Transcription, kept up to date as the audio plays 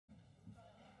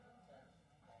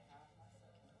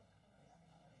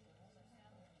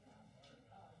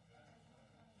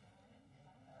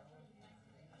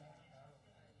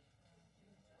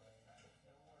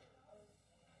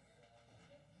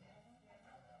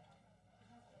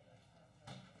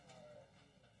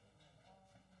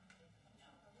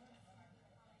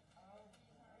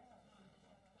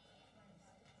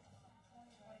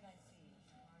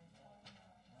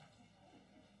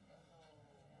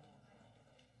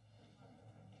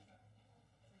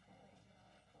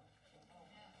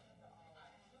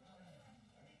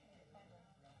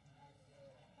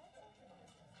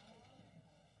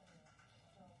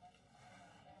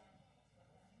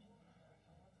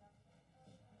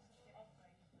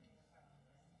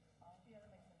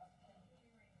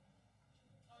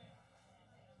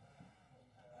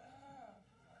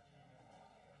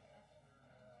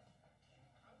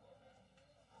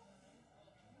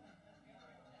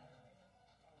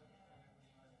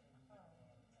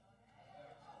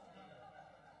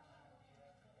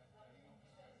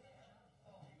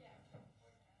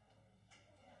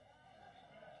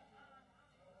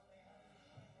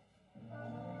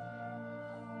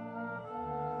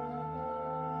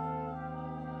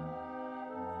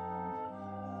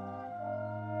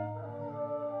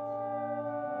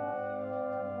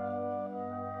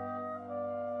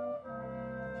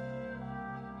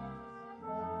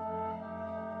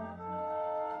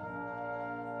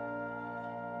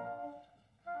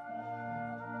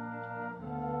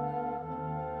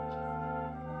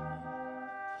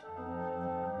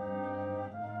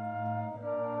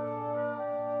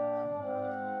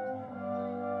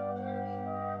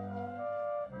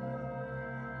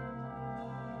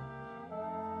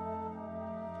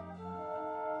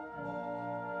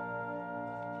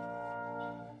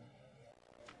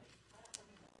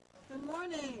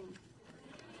morning.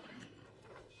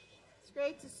 It's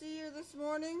great to see you this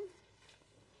morning.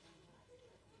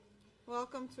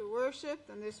 Welcome to worship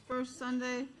on this first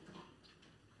Sunday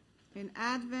in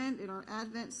Advent, in our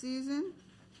Advent season.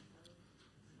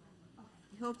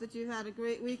 I hope that you had a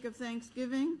great week of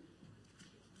Thanksgiving.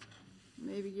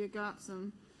 Maybe you got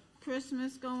some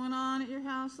Christmas going on at your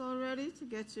house already to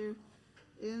get you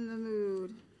in the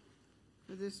mood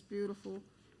for this beautiful,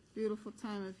 beautiful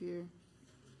time of year.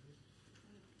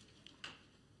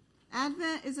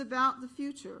 Advent is about the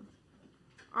future,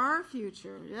 our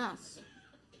future, yes,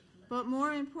 but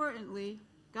more importantly,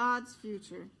 God's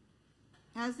future.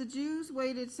 As the Jews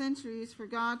waited centuries for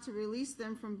God to release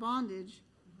them from bondage,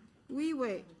 we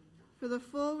wait for the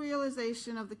full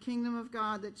realization of the kingdom of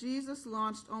God that Jesus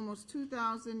launched almost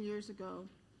 2,000 years ago.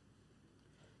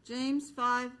 James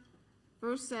 5,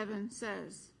 verse 7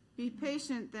 says, "Be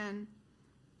patient then,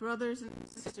 brothers and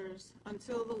sisters,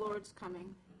 until the Lord's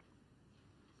coming."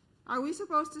 Are we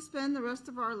supposed to spend the rest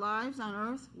of our lives on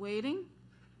earth waiting?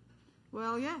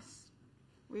 Well, yes,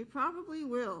 we probably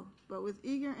will, but with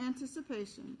eager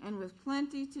anticipation and with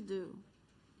plenty to do.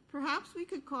 Perhaps we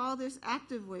could call this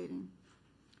active waiting.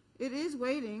 It is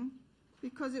waiting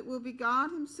because it will be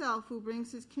God himself who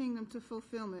brings his kingdom to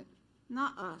fulfillment,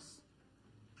 not us.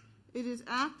 It is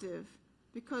active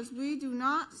because we do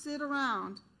not sit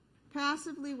around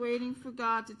passively waiting for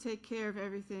God to take care of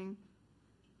everything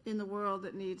in the world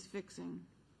that needs fixing.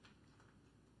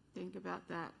 Think about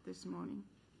that this morning.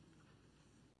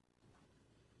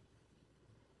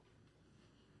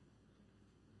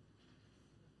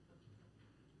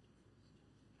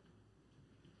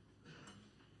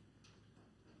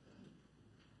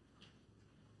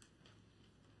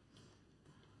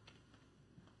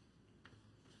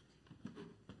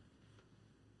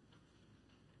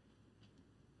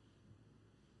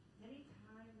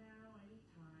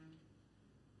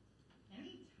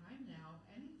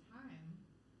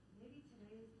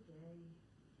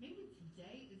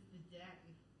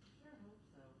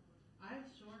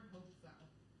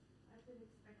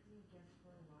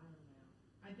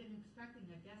 I've been expecting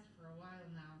a guest for a while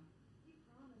now. He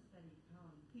promised that he'd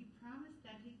come. He promised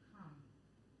that he'd come.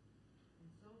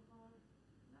 And so far,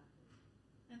 nothing.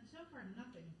 And so far,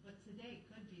 nothing, but today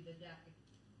could be the day.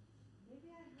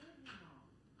 Maybe I heard him wrong.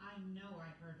 I know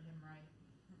I heard him right.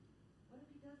 What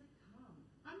if he doesn't come?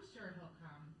 I'm sure he'll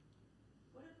come.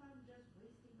 What if I'm just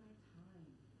wasting my time?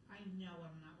 I know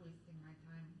I'm not wasting my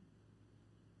time.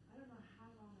 I don't know how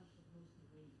long I'm supposed to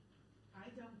wait. I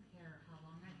don't care how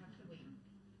long I have to wait.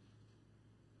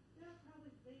 There are probably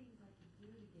things I can do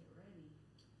to get ready.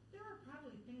 There are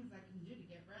probably things I can do to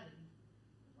get ready.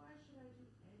 Why should I do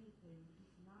anything if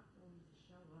he's not going to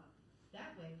show up?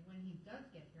 That way, when he does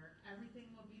get here,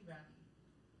 everything will be ready.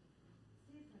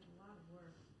 Seems like a lot of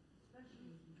work,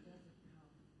 especially if he doesn't come.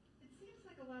 It seems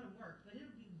like a lot of work, but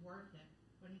it'll be worth it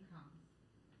when he comes.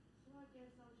 So I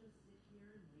guess I'll just sit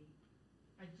here and wait.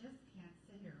 I just can't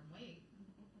sit here and wait.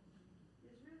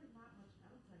 There's really not much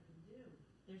else I can do.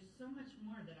 There's so much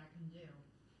more that I can do.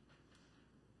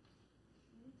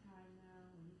 Anytime now,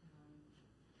 anytime.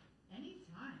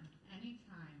 Anytime,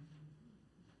 anytime.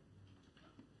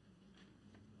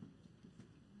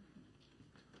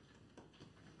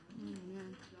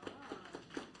 Amen.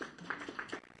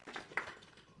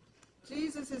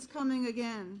 Jesus is coming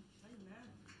again.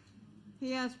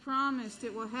 He has promised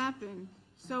it will happen,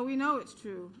 so we know it's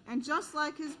true. And just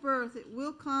like his birth, it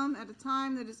will come at a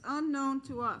time that is unknown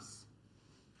to us.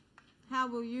 How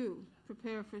will you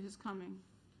prepare for his coming?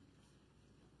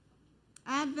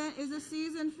 Advent is a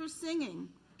season for singing.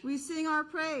 We sing our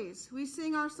praise. We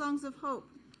sing our songs of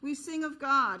hope. We sing of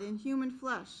God in human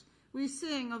flesh. We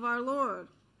sing of our Lord.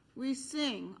 We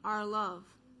sing our love.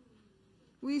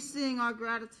 We sing our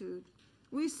gratitude.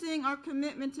 We sing our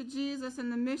commitment to Jesus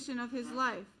and the mission of his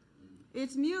life.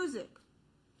 It's music,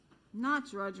 not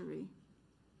drudgery.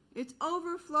 It's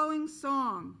overflowing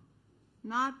song,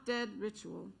 not dead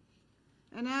ritual.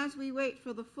 And as we wait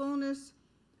for the fullness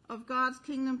of God's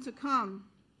kingdom to come,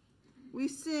 we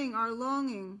sing our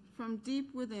longing from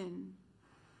deep within.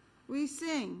 We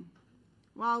sing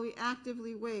while we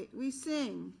actively wait. We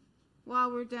sing while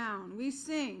we're down. We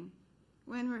sing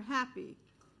when we're happy.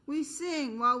 We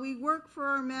sing while we work for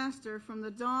our Master from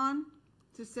the dawn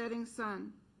to setting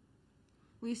sun.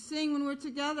 We sing when we're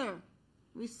together.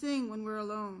 We sing when we're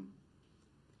alone.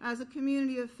 As a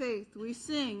community of faith, we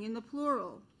sing in the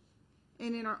plural,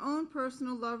 and in our own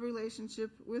personal love relationship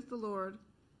with the Lord,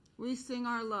 we sing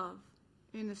our love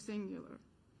in the singular.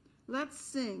 Let's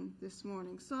sing this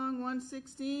morning. Song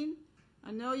 116.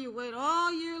 I know you wait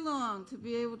all year long to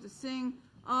be able to sing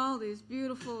all these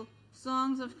beautiful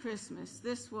Songs of Christmas.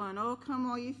 This one, "Oh Come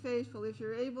All Ye Faithful." If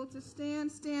you're able to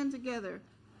stand, stand together,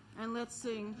 and let's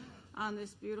sing on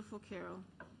this beautiful carol.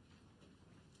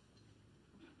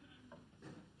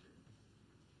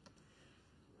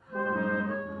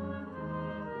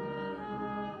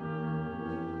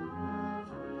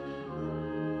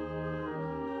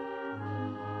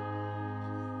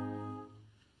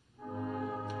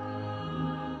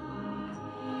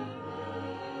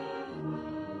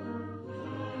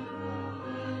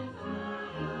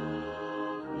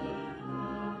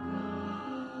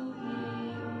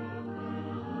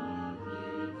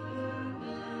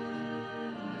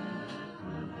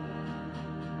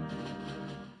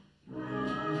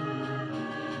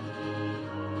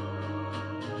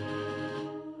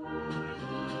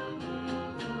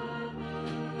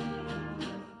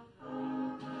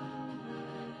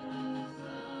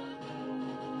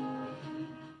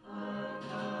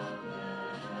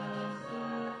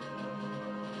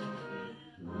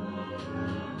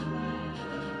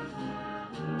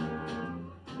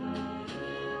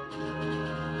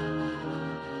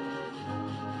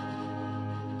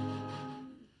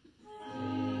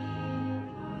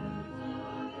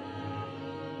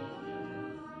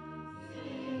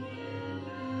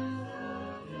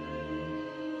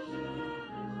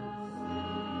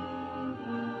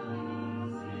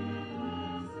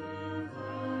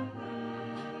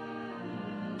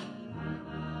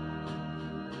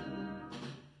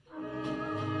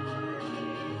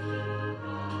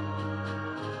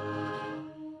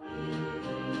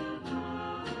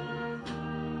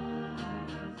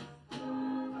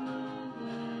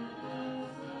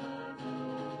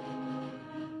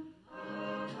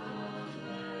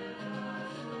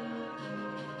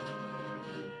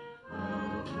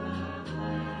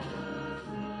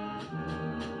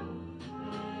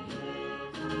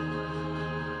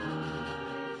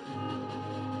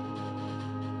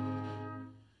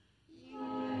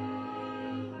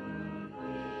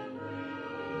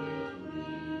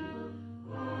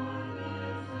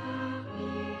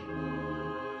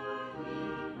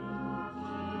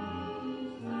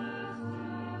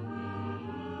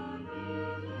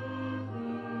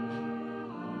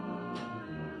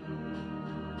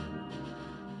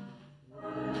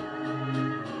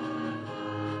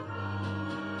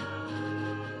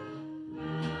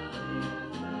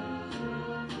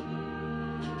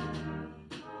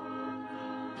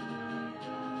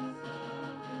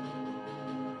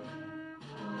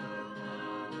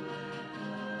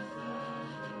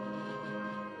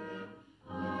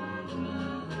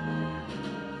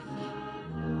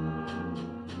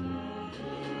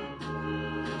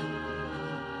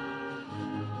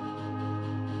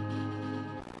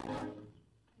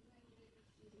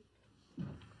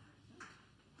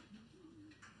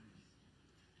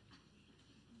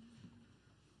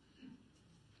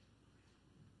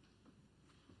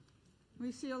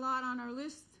 We see a lot on our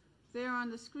list there on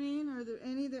the screen. Are there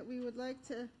any that we would like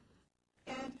to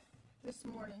add this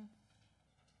morning?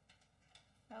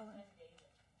 Helen.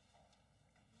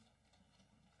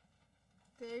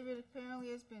 David apparently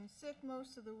has been sick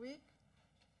most of the week.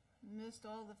 Missed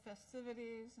all the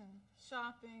festivities and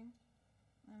shopping.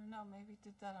 I don't know, maybe he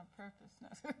did that on purpose. No.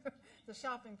 The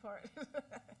shopping part. And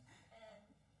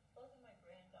both of my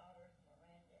granddaughters,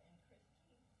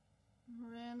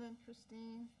 Miranda and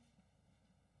Christine,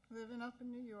 living up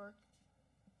in New York.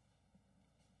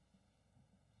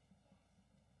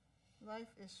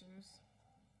 Life issues.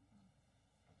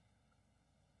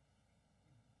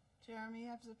 Jeremy,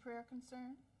 has a prayer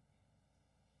concern?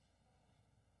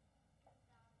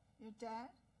 Your dad?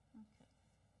 Okay.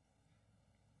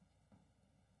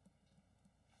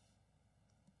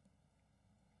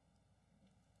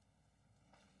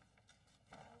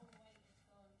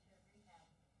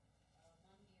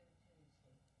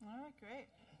 All right, great.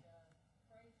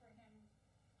 pray for him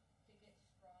to get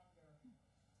stronger.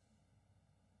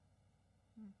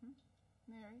 Mm-hmm.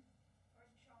 Mary? For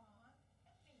John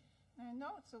and me. I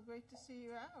know, it's so great to see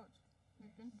you out.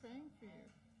 We've been praying for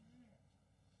you.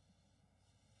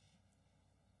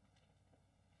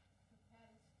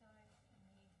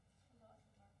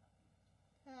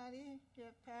 Patty,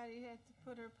 yeah, Patty had to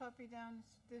put her puppy down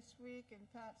this week, and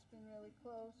Pat's been really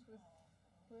close with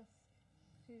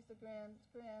she's the grand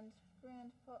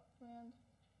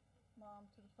mom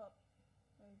to the pup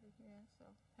baby. Yeah, so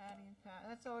Patty and Pat.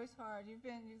 That's always hard. Who've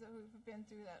been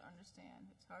through that understand.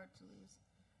 It's hard to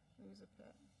lose a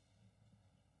pet.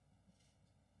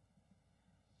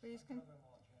 Please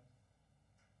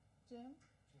Jim?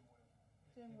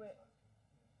 Jim Witt.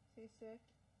 Is he sick?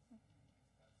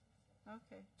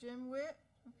 Okay, Jim Witt,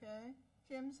 okay.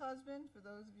 Kim's husband, for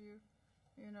those of you,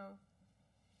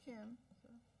 Kim. So.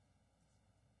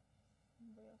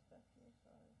 Anybody else back here?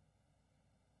 Sorry.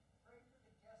 Pray for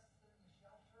the guests in the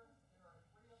shelter. There are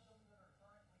 3 of them that are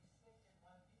currently sick, and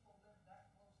when people live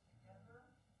that close together,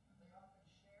 they often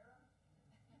share.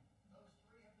 Those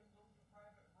 3 have been moved to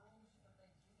private rooms, but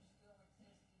they do still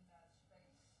exist in that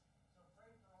space. So pray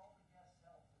for all the guests'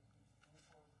 health as we move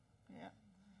forward. Yeah.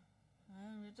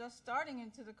 And we're just starting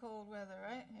into the cold weather,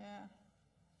 right? Yeah.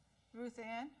 Ruth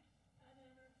Ann?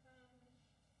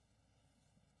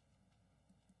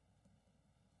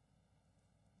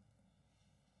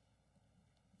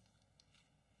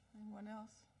 Anyone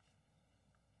else?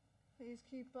 Please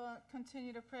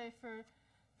continue to pray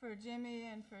for Jimmy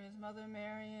and for his mother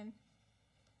Marion.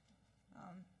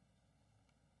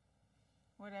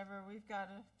 Whatever they've got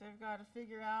to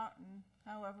figure out, and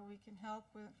however we can help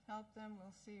them,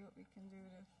 we'll see what we can do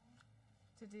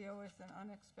to deal with an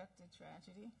unexpected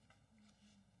tragedy.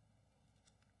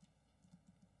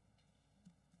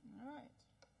 All right.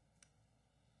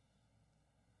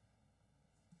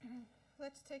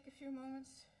 Let's take a few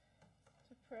moments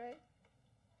to pray.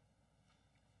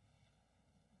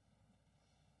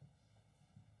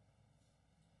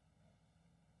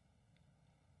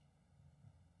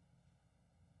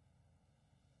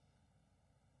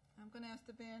 I'm going to ask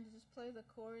the band to just play the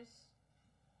chorus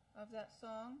of that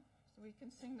song so we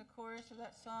can sing the chorus of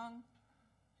that song.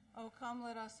 Oh, come,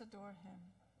 let us adore him.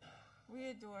 We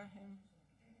adore him.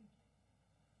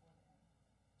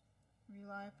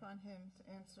 Rely upon him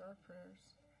to answer our prayers.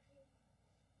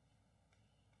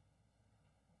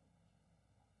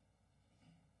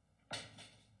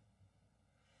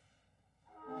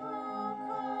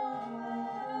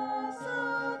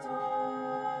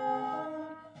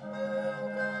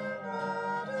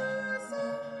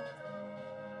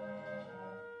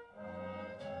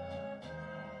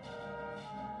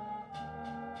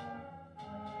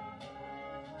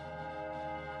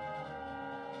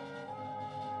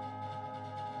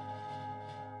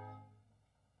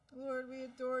 Lord, we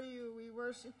adore you, we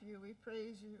worship you, we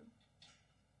praise you.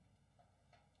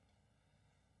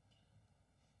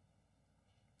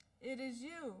 It is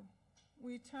you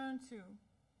we turn to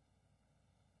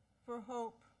for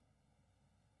hope,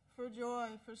 for joy,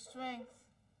 for strength,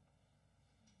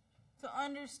 to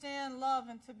understand love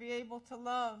and to be able to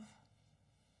love.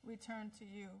 We turn to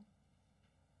you.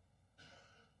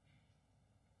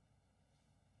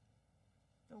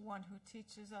 The one who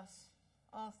teaches us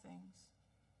all things.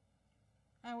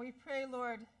 And we pray,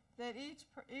 Lord, that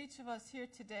each of us here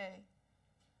today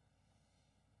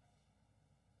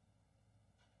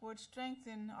would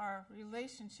strengthen our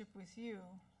relationship with you,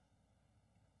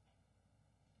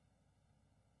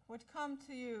 would come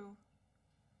to you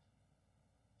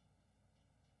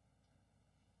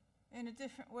in a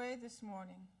different way this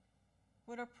morning,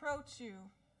 would approach you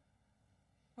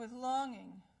with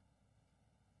longing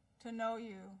to know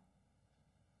you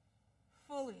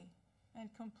fully and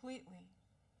completely,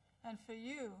 and for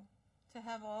you to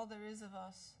have all there is of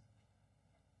us.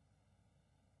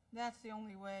 That's the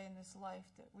only way in this life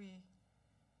that we,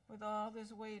 with all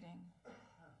this waiting,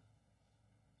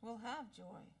 will have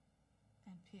joy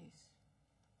and peace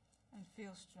and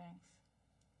feel strength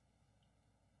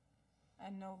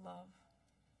and know love.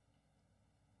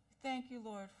 Thank you,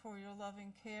 Lord, for your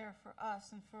loving care for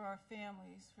us and for our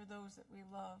families, for those that we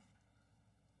love.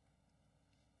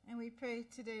 And we pray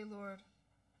today, Lord,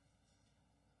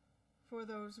 for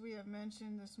those we have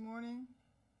mentioned this morning,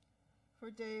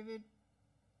 for David,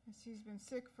 as he's been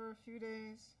sick for a few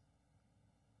days,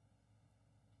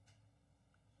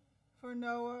 for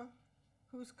Noah,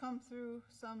 who's come through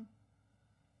some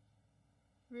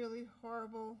really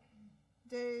horrible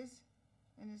days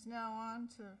and is now on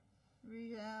to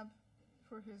rehab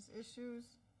for his issues,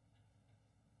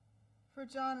 for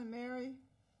John and Mary,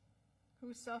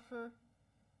 who suffer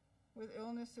with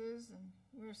illnesses, and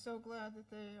we're so glad that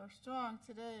they are strong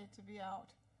today to be out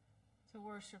to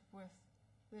worship with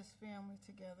this family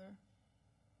together.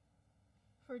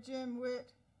 For Jim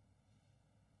Witt,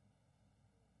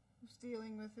 who's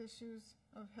dealing with issues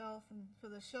of health, and for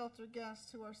the shelter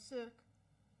guests who are sick.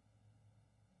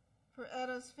 For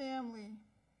Etta's family,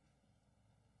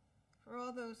 for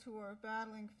all those who are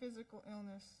battling physical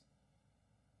illness.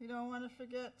 We don't want to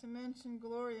forget to mention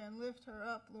Gloria and lift her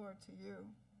up, Lord, to you.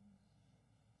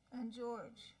 And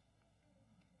George,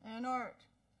 and Art,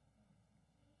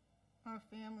 our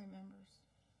family members.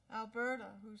 Alberta,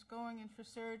 who's going in for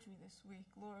surgery this week,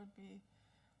 Lord, be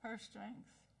her strength.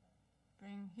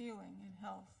 Bring healing and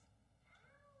health.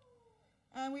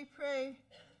 And we pray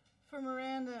for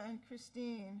Miranda and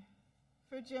Christine,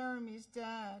 for Jeremy's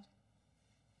dad,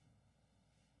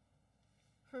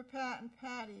 for Pat and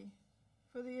Patty,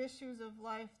 for the issues of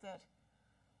life that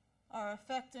are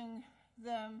affecting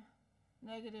them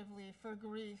negatively, for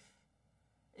grief,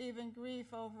 even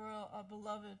grief over a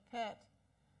beloved pet.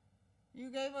 You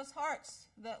gave us hearts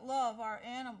that love our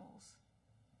animals.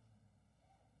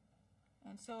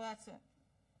 And so that's a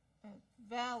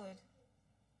valid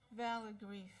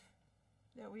grief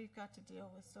that we've got to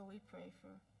deal with. So we pray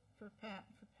for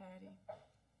Patty.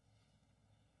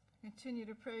 Continue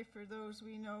to pray for those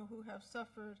we know who have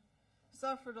suffered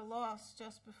a loss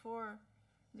just before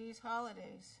these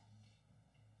holidays.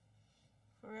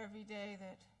 For every day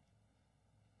that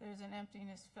there's an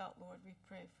emptiness felt, Lord, we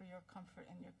pray for your comfort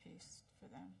and your peace for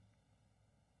them.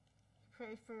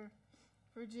 Pray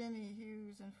for Jimmy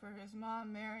Hughes and for his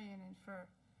mom, Marion, and for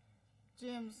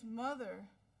Jim's mother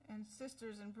and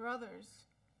sisters and brothers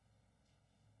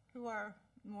who are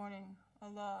mourning a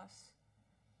loss.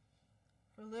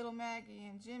 For little Maggie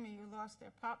and Jimmy who lost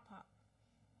their pop-pop.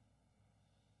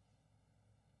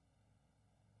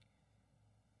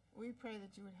 We pray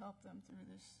that you would help them through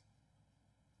this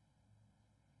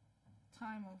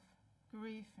time of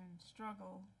grief and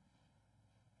struggle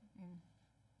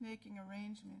in making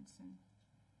arrangements and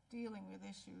dealing with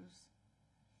issues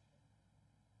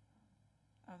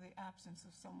of the absence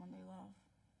of someone they love.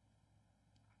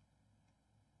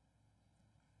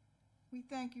 We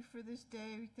thank you for this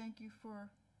day. We thank you for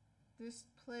this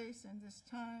place and this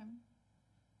time.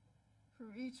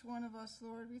 For each one of us,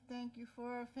 Lord, we thank you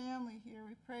for our family here.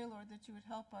 We pray, Lord, that you would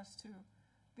help us to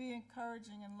be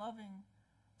encouraging and loving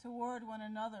toward one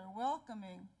another,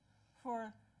 welcoming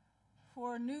for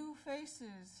new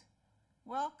faces,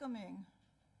 welcoming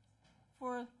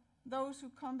for those who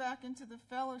come back into the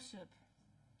fellowship,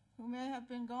 who may have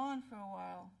been gone for a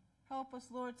while. Help us,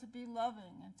 Lord, to be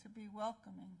loving and to be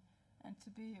welcoming and to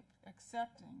be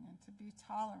accepting and to be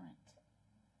tolerant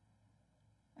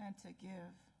and to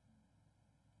give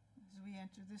as we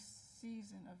enter this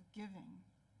season of giving.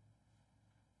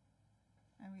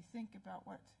 And we think about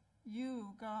what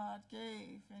you, God,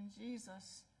 gave in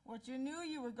Jesus, what you knew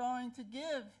you were going to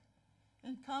give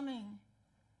in coming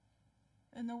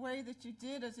in the way that you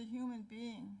did as a human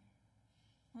being.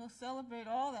 We'll celebrate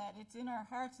all that. It's in our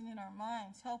hearts and in our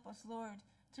minds. Help us, Lord,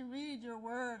 to read your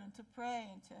word and to pray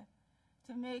and to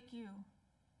make you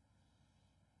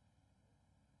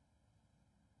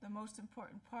the most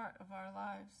important part of our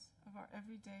lives, of our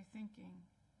everyday thinking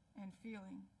and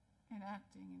feeling and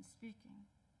acting and speaking.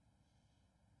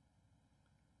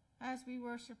 As we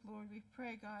worship, Lord, we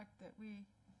pray, God, that we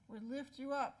would lift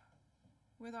you up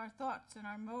with our thoughts and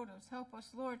our motives. Help us,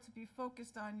 Lord, to be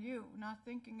focused on you, not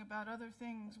thinking about other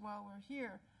things while we're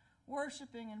here,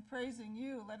 worshiping and praising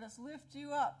you. Let us lift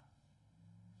you up.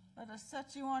 Let us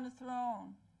set you on the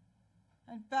throne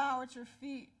and bow at your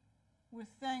feet with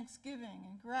thanksgiving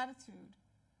and gratitude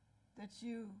that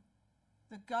you,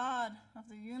 the God of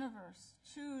the universe,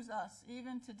 choose us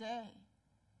even today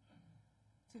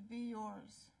to be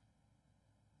yours.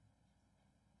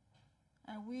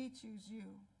 And we choose you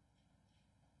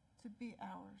to be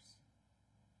ours.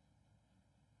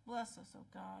 Bless us, O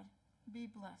God. Be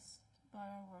blessed by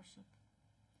our worship.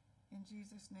 In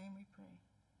Jesus' name we pray.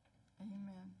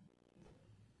 Amen.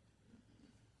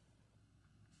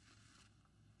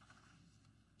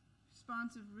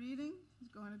 Responsive reading is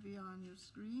going to be on your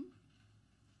screen.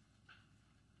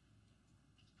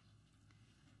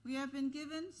 We have been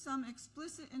given some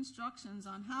explicit instructions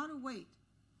on how to wait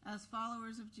as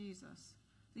followers of Jesus.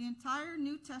 The entire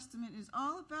New Testament is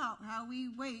all about how we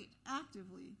wait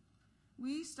actively.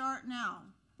 We start now,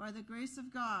 by the grace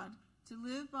of God, to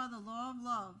live by the law of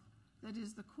love that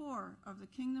is the core of the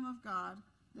kingdom of God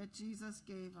that Jesus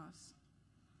gave us.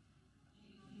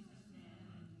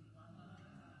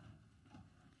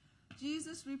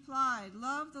 Jesus replied,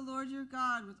 "Love the Lord your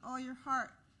God with all your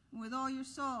heart, and with all your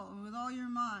soul, and with all your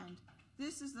mind.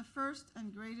 This is the first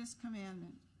and greatest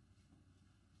commandment."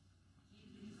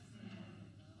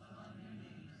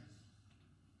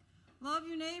 Love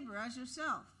your neighbor as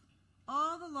yourself.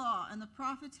 All the law and the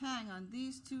prophets hang on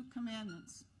these two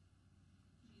commandments.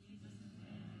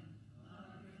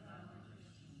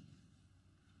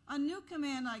 A new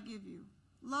command I give you,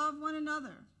 love one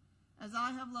another. As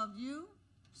I have loved you,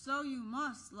 so you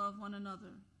must love one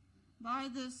another. By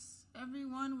this,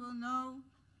 everyone will know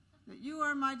that you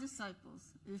are my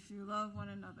disciples, if you love one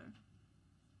another.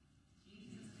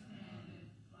 Jesus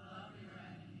commanded, love your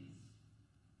enemies.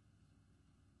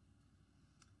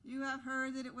 You have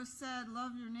heard that it was said,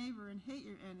 love your neighbor and hate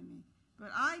your enemy.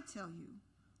 But I tell you,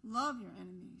 love your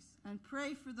enemies and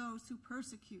pray for those who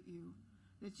persecute you,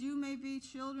 that you may be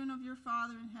children of your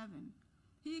Father in heaven.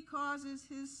 He causes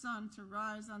his sun to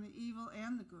rise on the evil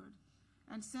and the good,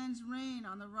 and sends rain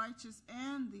on the righteous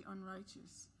and the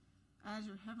unrighteous, as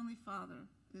your heavenly Father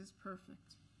is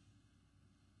perfect.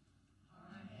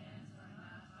 Our hands are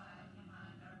not tied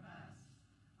behind our backs.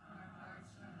 Our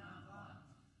hearts are not locked.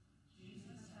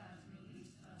 Jesus has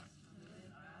released us to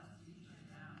live God's future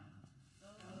now.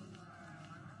 Those are our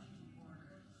marching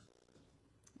orders.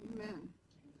 Amen.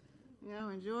 Now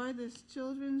enjoy this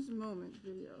children's moment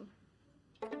video.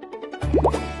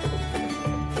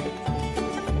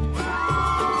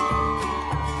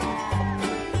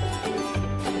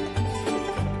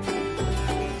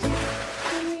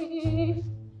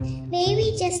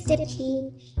 Maybe just a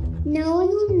peep. No one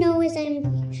will know as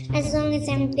long as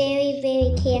I'm very,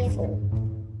 very careful.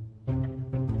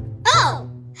 Oh!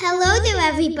 Hello there,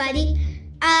 everybody.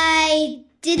 I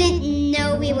didn't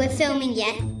know we were filming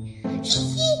yet.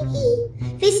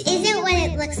 This isn't what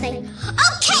it looks like.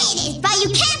 Okay, it is, but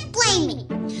you can't blame me.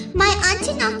 My aunt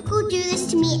and uncle do this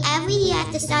to me every year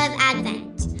at the start of Advent.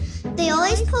 They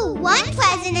always put one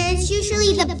present, and it's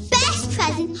usually the best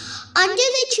present, under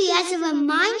the tree as a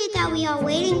reminder that we are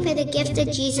waiting for the gift of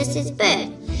Jesus' birth.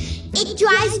 It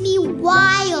drives me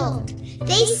wild.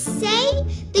 They say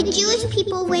the Jewish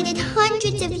people waited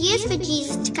hundreds of years for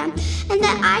Jesus to come, and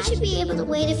that I should be able to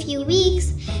wait a few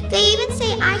weeks. They even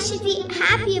say I should be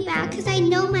happy about it because I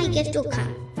know my gift will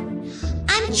come.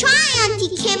 I'm trying,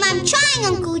 Auntie Kim. I'm trying,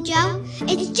 Uncle Joe.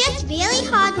 It's just really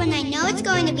hard when I know it's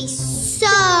going to be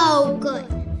so good.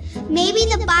 Maybe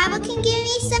the Bible can give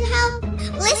me some help?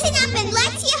 Listen up and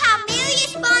let's hear how Mary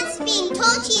responds to being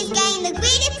told she is getting the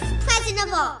greatest present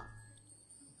of all.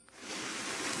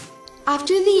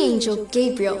 After the angel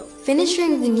Gabriel finished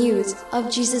sharing the news of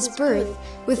Jesus' birth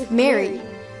with Mary,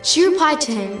 she replied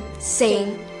to him,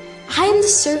 saying, I am the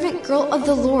servant girl of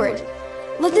the Lord.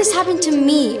 Let this happen to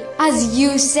me as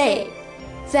you say.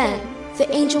 Then the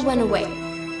angel went away.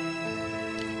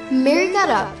 Mary got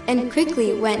up and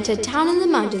quickly went to a town in the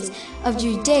mountains of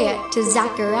Judea to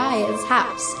Zachariah's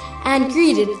house and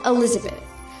greeted Elizabeth.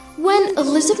 When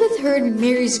Elizabeth heard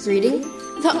Mary's greeting,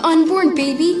 the unborn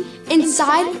baby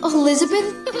inside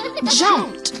Elizabeth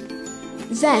jumped.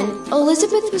 Then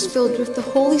Elizabeth was filled with the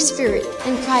Holy Spirit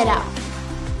and cried out,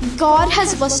 God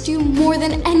has blessed you more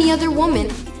than any other woman,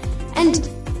 and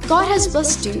God has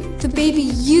blessed you, the baby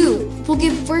you will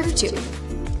give birth to.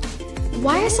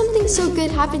 Why has something so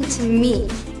good happened to me?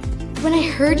 When I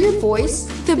heard your voice,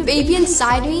 the baby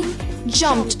inside me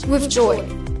jumped with joy.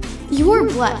 You are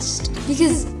blessed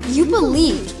because you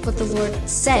believed what the Lord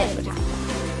said would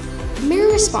happen.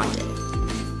 Mary responded,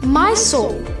 My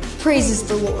soul praises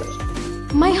the Lord.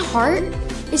 My heart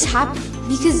is happy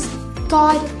because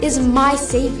God is my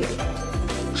Savior.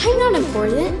 I'm not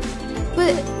important,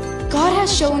 but God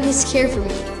has shown His care for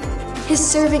me, His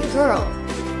servant girl.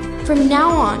 From now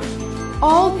on,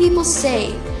 all people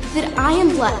say that I am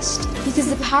blessed because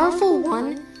the powerful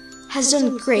one has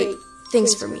done great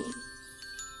things for me.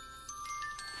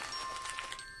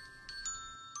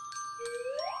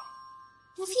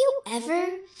 Have you ever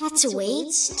had to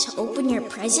wait to open your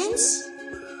presents?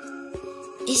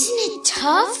 Isn't it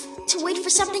tough to wait for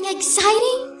something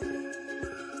exciting?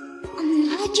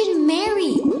 Imagine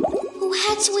Mary, who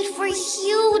had to wait for a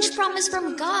huge promise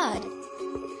from God.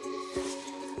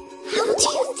 How do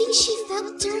you think she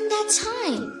felt during that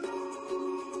time?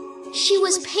 She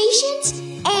was patient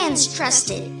and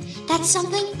trusted that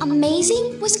something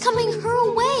amazing was coming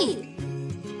her way.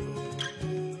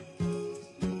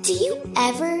 Do you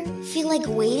ever feel like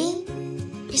waiting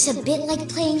is a bit like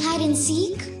playing hide and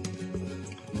seek?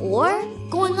 Or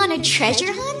going on a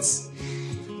treasure hunt?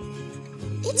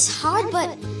 It's hard,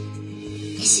 but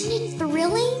isn't it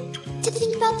thrilling to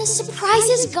think about the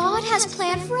surprises God has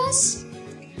planned for us?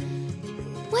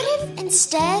 What if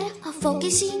instead of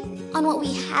focusing on what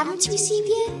we haven't received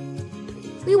yet,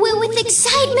 we wait with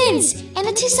excitement and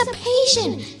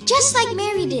anticipation, just like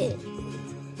Mary did?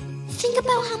 Think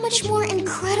about how much more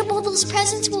incredible those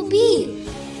presents will be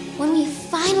when we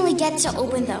finally get to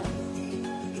open them.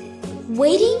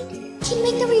 Waiting can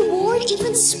make the reward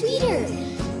even sweeter,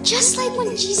 just like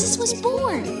when Jesus was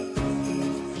born.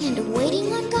 And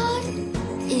waiting on God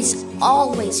is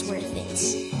always worth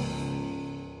it.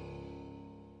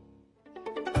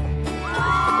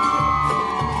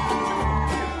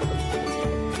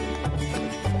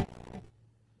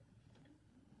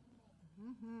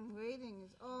 Waiting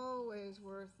is always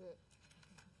worth it,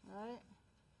 right?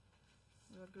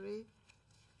 You agree?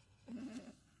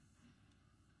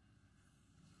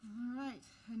 All right,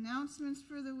 announcements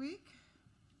for the week.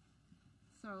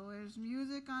 So there's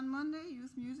music on Monday,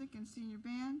 youth music and senior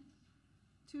band.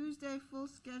 Tuesday, full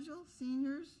schedule,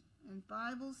 seniors and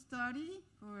Bible study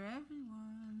for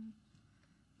everyone.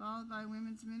 followed by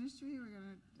women's ministry. We're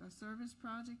going to a service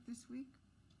project this week.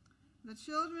 The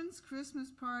children's Christmas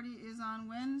party is on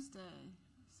Wednesday.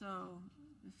 So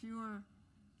if you were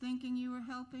thinking you were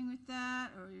helping with that,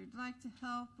 or you'd like to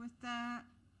help with that,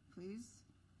 please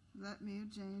let me or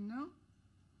Jane know.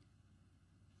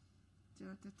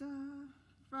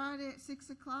 Friday at 6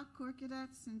 o'clock,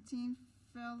 Corcadettes and Teen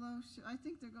Fellowship. I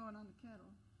think they're going on the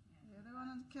kettle. Yeah, they're going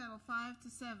on the kettle 5 to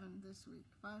 7 this week.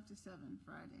 5 to 7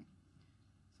 Friday.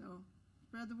 So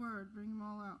spread the word. Bring them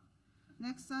all out.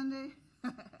 Next Sunday,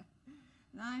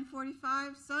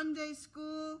 9:45, Sunday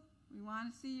school. We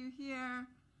want to see you here.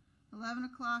 11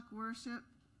 o'clock, worship.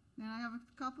 Then I have a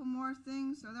couple more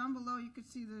things. So down below you can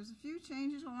see there's a few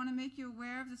changes. I want to make you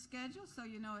aware of the schedule so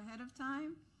you know ahead of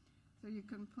time, so you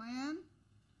can plan.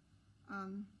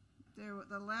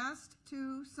 The last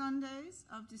 2 Sundays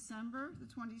of December, the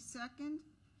 22nd,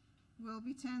 will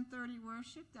be 10:30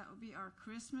 worship. That will be our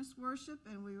Christmas worship,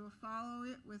 and we will follow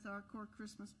it with our core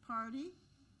Christmas party.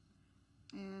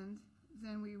 And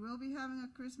then we will be having a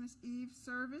Christmas Eve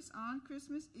service on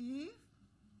Christmas Eve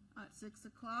at 6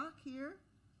 o'clock here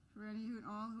for any and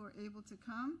all who are able to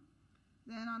come.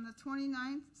 Then on the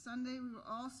 29th, Sunday, we will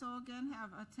also again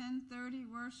have a 10:30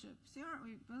 worship. See, aren't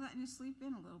we? We're letting you sleep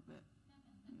in a little bit.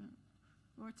 Yeah.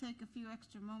 Or take a few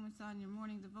extra moments on your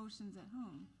morning devotions at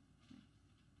home.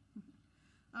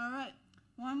 All right,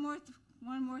 one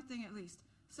more thing at least.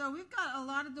 So we've got a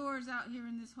lot of doors out here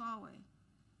in this hallway.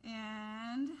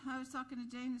 And I was talking to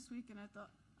Jane this week, and I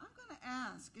thought, I'm going to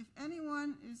ask if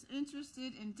anyone is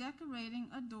interested in decorating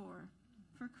a door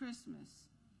for Christmas.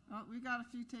 Oh, we got a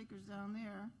few takers down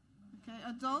there. Okay,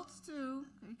 adults too.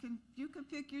 You can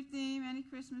pick your theme, any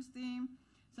Christmas theme.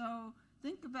 So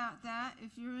think about that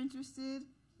if you're interested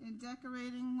in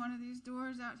decorating one of these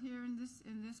doors out here in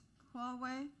this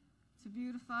hallway to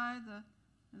beautify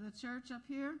the church up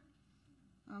here.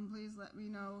 Please let me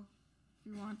know if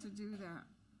you want to do that.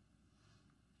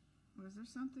 Was there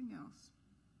something else?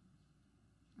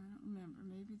 I don't remember.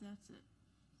 Maybe that's it.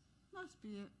 Must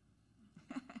be it.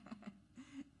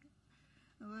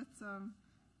 Let's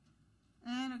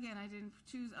and again, I didn't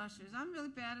choose ushers. I'm really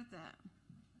bad at that.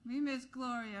 We miss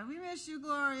Gloria. We miss you,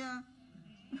 Gloria.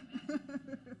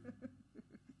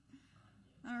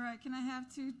 All right, can I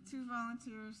have two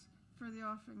volunteers for the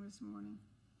offering this morning?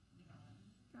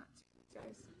 Got two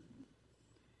guys.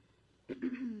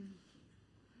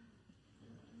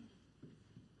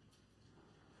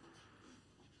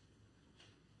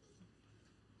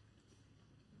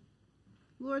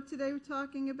 Lord, today we're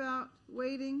talking about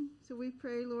waiting, so we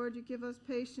pray, Lord, you give us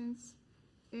patience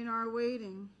in our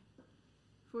waiting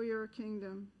for your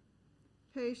kingdom.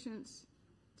 Patience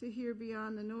to hear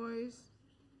beyond the noise,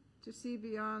 to see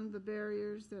beyond the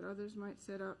barriers that others might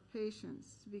set up.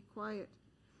 Patience to be quiet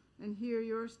and hear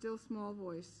your still small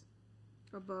voice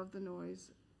above the noise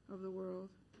of the world.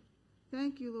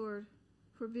 Thank you, Lord,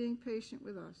 for being patient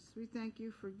with us. We thank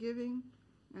you for giving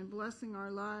and blessing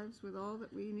our lives with all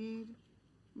that we need.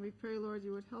 We pray, Lord,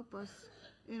 you would help us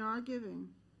in our giving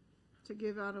to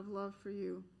give out of love for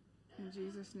you. In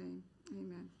Jesus' name,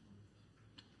 amen.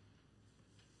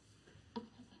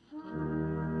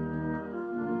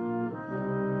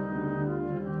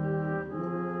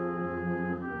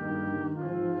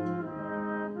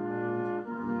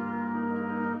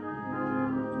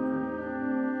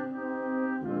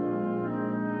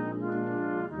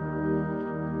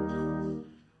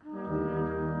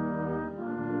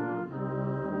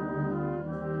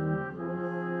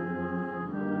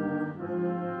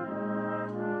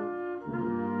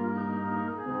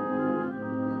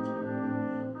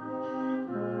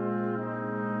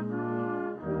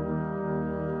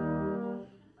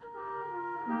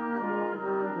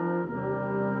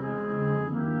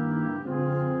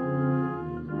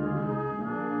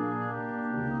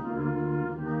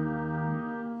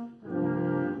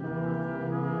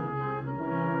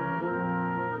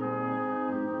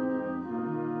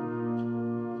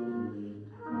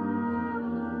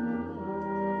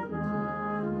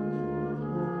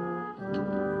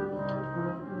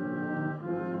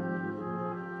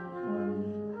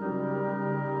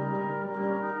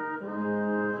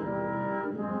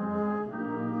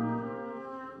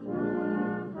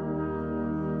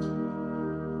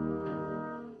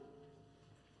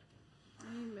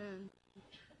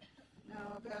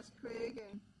 Ask Craig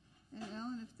and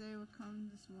Ellen if they would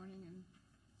come this morning and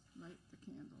light the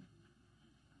candle.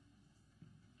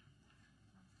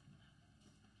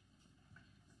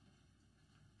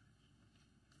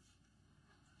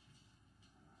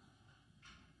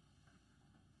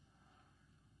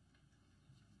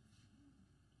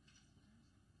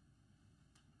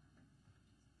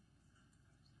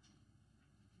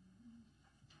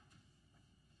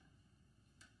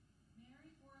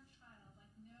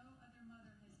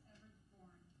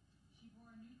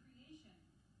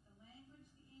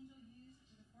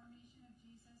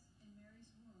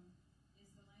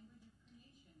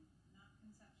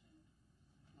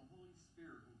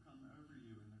 Spirit will come over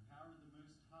you, and the power of the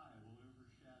Most High will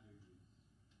overshadow you.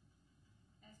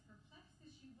 As perplexed as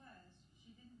she was,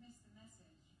 she didn't miss the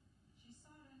message. She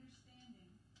sought understanding,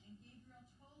 and Gabriel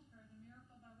told her the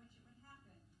miracle by which it would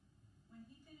happen. When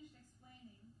he finished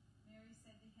explaining, Mary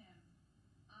said to him,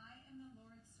 "I am the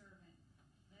Lord's servant.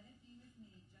 Let it be with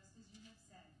me just as you have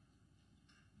said."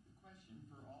 The question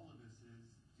for all of us is,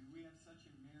 do we have such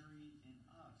a Mary in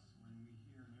us when we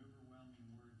hear an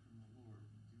overwhelming word from the Lord?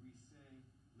 Do we say,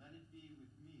 "Let it be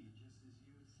with me just as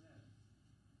you have said"?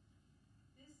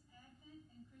 This Advent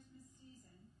and Christmas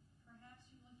season, perhaps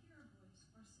you will hear a voice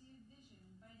or see a vision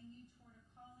inviting you toward a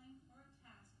calling or a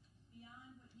task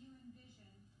beyond what you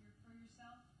envisioned for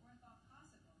yourself or thought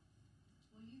possible.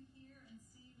 Will you hear and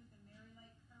see with a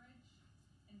Mary-like courage?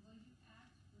 And will you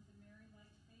act with a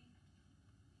Mary-like faith?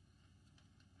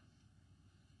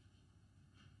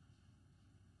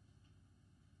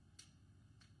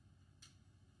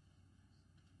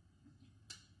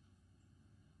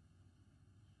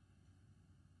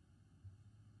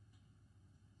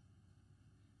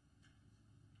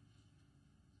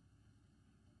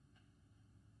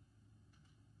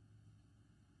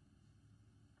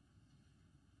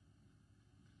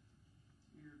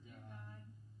 Dear Dear God, God,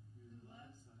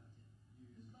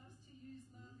 who who loves to use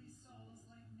lowly souls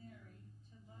like Mary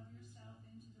to love yourself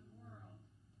into the world,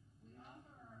 we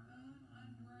offer our own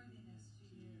unworthiness to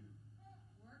you.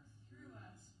 Work through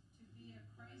us to be a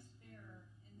Christ bearer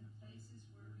in the places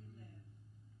where we live.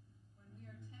 When we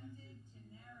are tempted to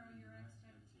narrow your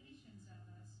expectations of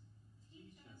us,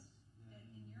 teach us that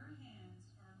in your hands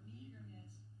our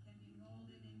meagerness can be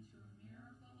molded into a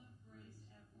miracle of grace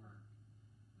at work.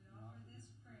 We offer this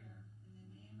prayer in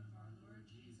the name of our Lord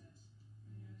Jesus,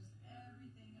 who knows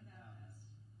everything about us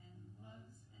and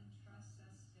loves and trusts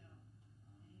us still.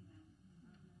 Amen.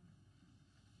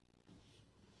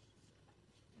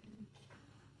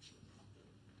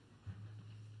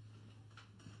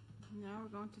 Now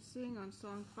we're going to sing on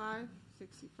Song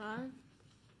 565.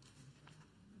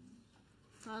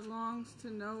 God longs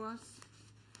to know us.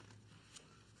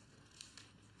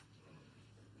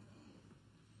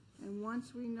 And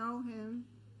once we know him,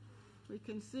 we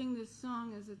can sing this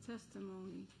song as a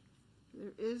testimony.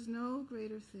 There is no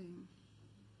greater thing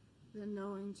than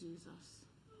knowing Jesus.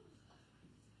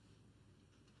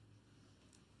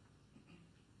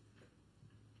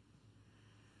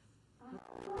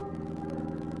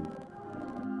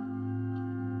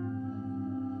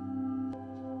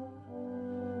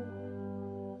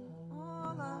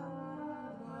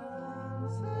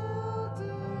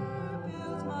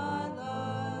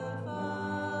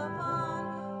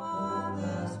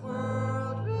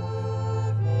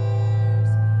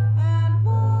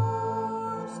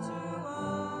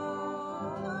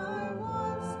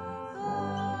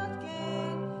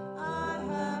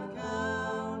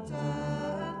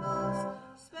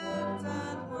 Spent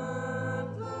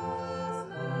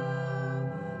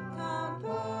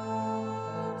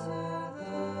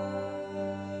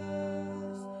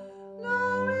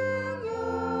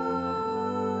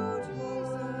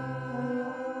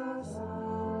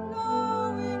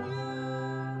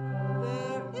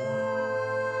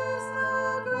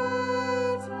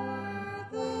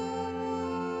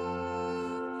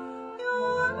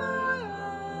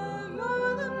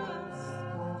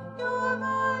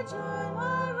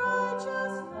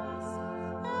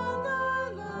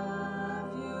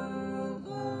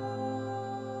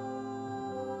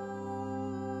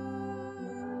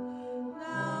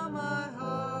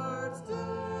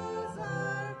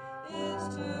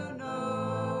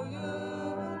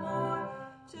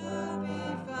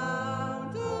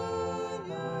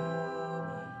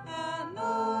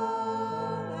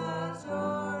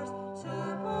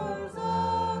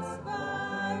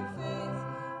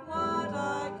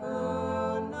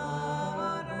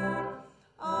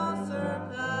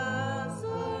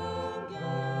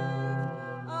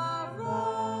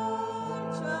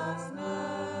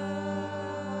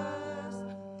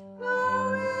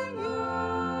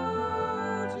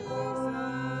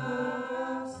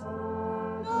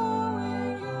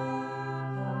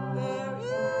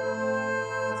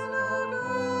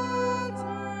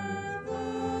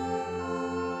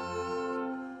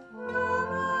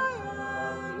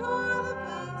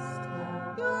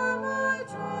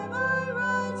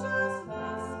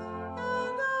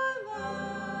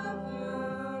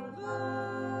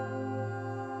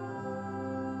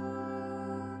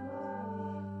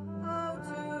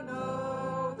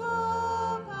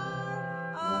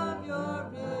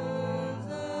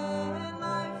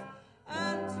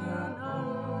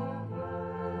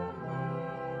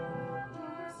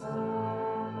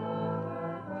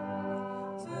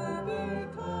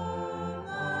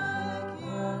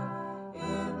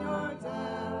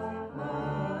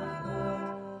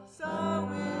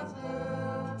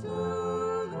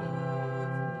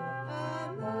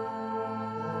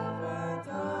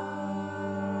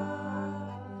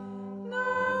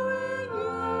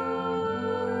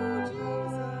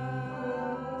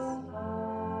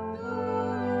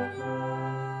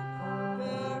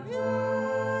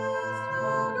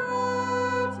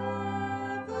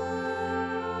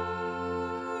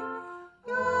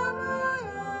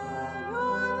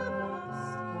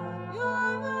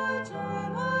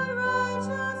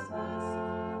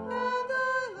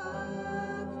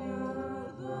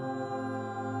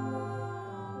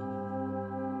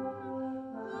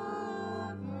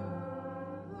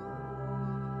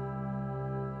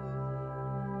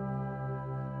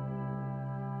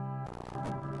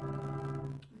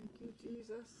Thank you,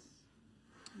 Jesus.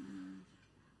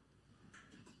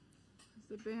 As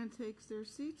the band takes their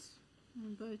seats, I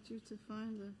invite you to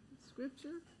find the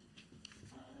scripture.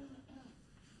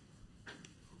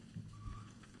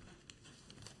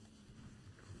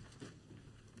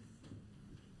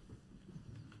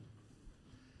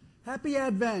 Happy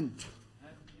Advent.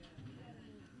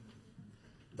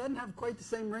 Doesn't have quite the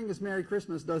same ring as Merry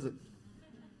Christmas, does it?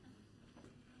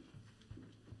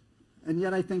 And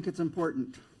yet I think it's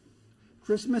important.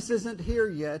 Christmas isn't here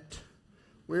yet.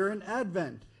 We're in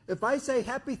Advent. If I say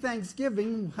Happy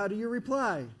Thanksgiving, how do you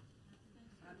reply?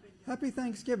 Happy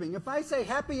Thanksgiving. If I say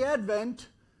Happy Advent,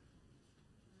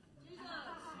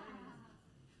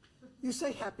 you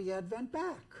say Happy Advent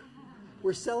back.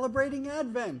 We're celebrating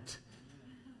Advent.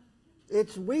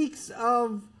 It's weeks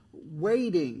of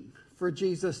waiting for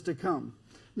Jesus to come.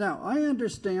 Now, I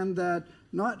understand that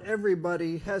not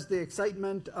everybody has the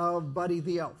excitement of Buddy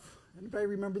the Elf. Anybody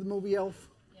remember the movie Elf?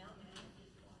 Yeah.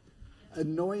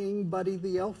 Annoying Buddy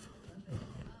the Elf?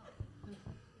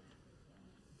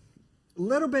 A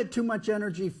little bit too much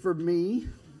energy for me.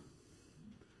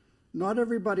 Not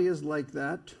everybody is like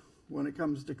that when it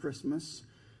comes to Christmas.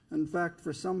 In fact,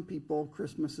 for some people,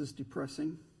 Christmas is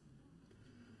depressing.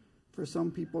 For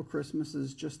some people, Christmas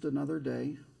is just another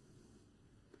day.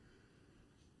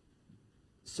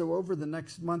 So over the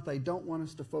next month, I don't want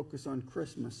us to focus on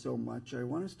Christmas so much. I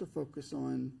want us to focus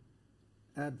on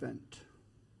Advent.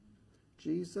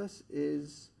 Jesus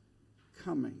is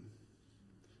coming.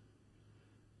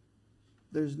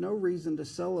 There's no reason to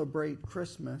celebrate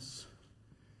Christmas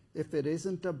if it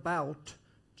isn't about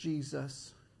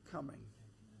Jesus coming.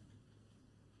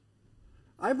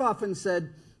 I've often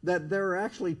said that there are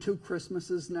actually two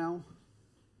Christmases now.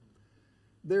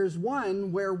 There's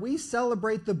one where we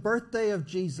celebrate the birthday of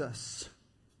Jesus.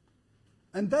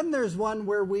 And then there's one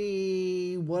where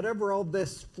we, whatever all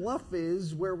this fluff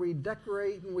is, where we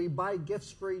decorate and we buy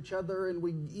gifts for each other and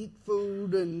we eat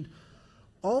food and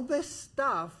all this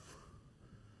stuff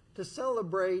to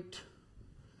celebrate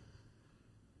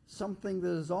something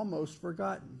that is almost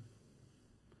forgotten.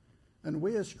 And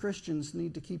we as Christians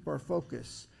need to keep our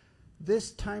focus.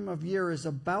 This time of year is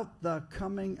about the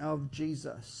coming of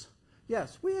Jesus.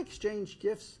 Yes, we exchange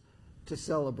gifts to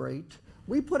celebrate.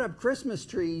 We put up Christmas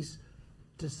trees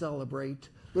to celebrate.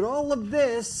 But all of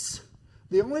this,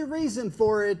 the only reason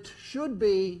for it should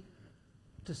be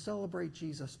to celebrate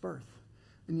Jesus' birth.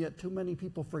 And yet too many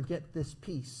people forget this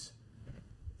piece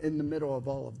in the middle of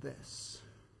all of this.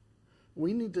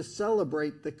 We need to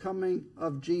celebrate the coming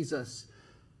of Jesus.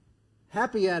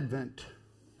 Happy Advent.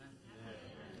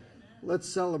 Let's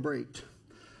celebrate.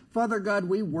 Father God,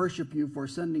 we worship you for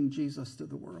sending Jesus to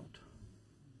the world.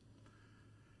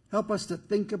 Help us to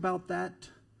think about that.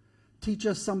 Teach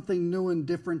us something new and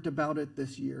different about it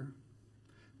this year.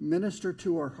 Minister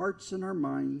to our hearts and our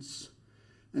minds,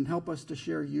 and help us to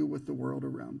share you with the world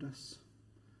around us.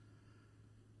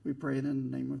 We pray it in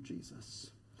the name of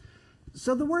Jesus.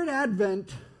 So the word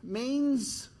Advent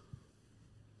means,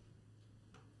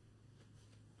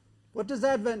 what does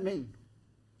Advent mean?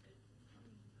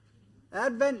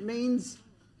 Advent means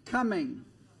coming.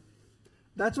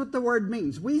 That's what the word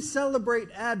means. We celebrate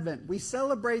Advent. We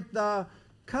celebrate the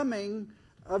coming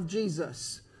of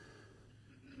Jesus.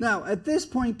 Now, at this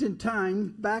point in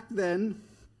time, back then,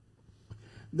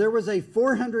 there was a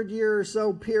 400-year or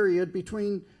so period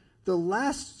between the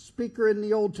last speaker in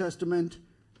the Old Testament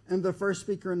and the first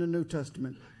speaker in the New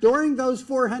Testament. During those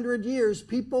 400 years,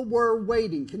 people were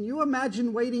waiting. Can you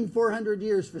imagine waiting 400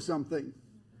 years for something?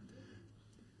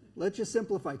 Let's just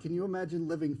simplify. Can you imagine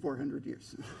living 400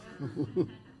 years?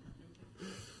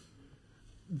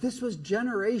 This was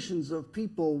generations of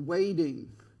people waiting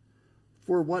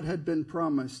for what had been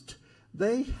promised.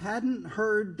 They hadn't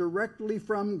heard directly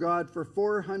from God for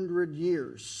 400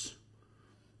 years.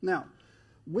 Now,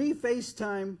 we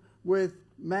FaceTime with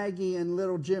Maggie and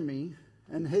little Jimmy,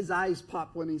 and his eyes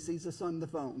pop when he sees us on the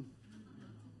phone.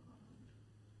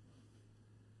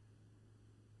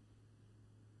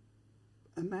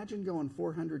 Imagine going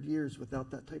 400 years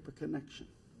without that type of connection.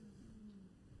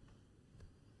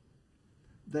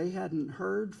 They hadn't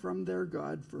heard from their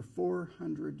God for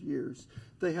 400 years.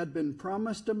 They had been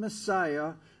promised a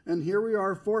Messiah, and here we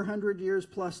are 400 years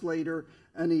plus later,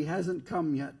 and he hasn't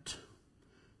come yet.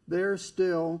 They're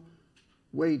still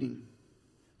waiting.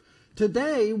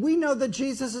 Today, we know that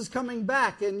Jesus is coming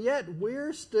back, and yet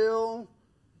we're still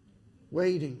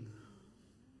waiting.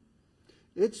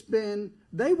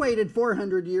 They waited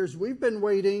 400 years. We've been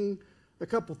waiting a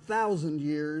couple thousand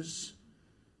years,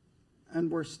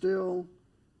 and we're still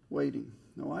waiting.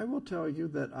 Now, I will tell you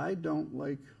that I don't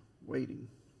like waiting.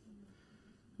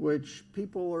 which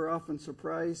people are often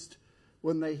surprised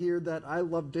when they hear that I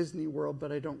love Disney World,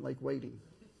 but I don't like waiting.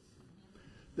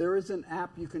 There is an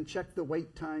app you can check the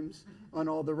wait times on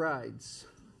all the rides.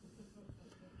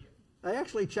 I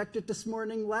actually checked it this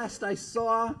morning. Last I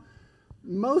saw,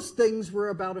 most things were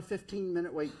about a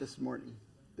 15-minute wait this morning.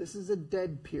 This is a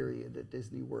dead period at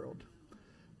Disney World.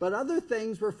 But other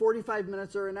things were 45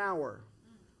 minutes or an hour.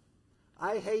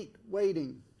 I hate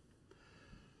waiting.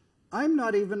 I'm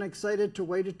not even excited to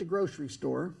wait at the grocery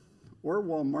store or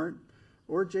Walmart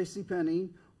or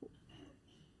JCPenney.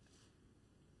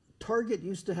 Target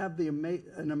used to have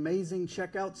an amazing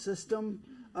checkout system.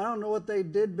 I don't know what they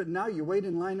did, but now you wait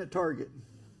in line at Target.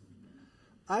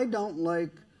 I don't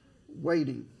like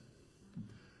waiting.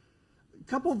 A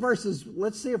couple verses,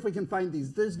 let's see if we can find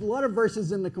these. There's a lot of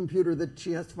verses in the computer that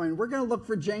she has to find. We're going to look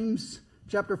for James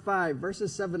chapter 5,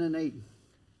 verses 7 and 8.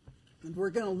 And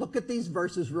we're going to look at these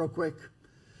verses real quick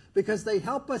because they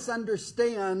help us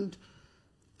understand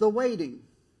the waiting.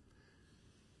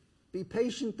 Be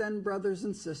patient then, brothers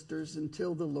and sisters,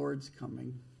 until the Lord's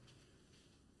coming.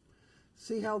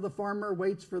 See how the farmer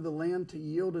waits for the land to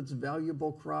yield its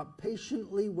valuable crop,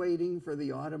 patiently waiting for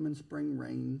the autumn and spring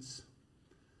rains.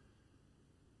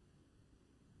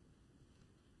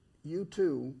 You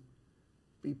too,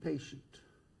 be patient.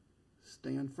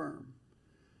 Stand firm,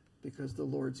 because the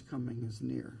Lord's coming is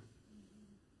near.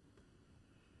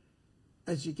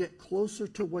 As you get closer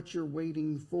to what you're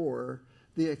waiting for,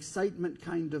 the excitement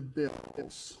kind of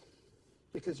builds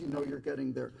because you know you're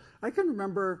getting there. I can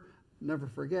remember, never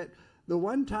forget, the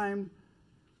one time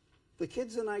the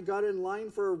kids and I got in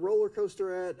line for a roller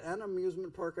coaster at an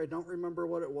amusement park. I don't remember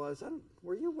what it was.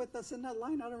 Were you with us in that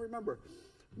line? I don't remember.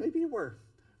 Maybe you were.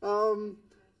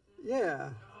 Yeah.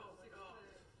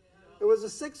 It was a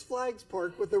Six Flags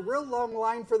park with a real long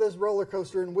line for this roller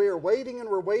coaster, and we are waiting and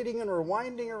we're waiting and we're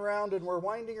winding around and we're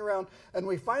winding around, and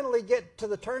we finally get to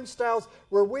the turnstiles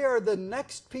where we are the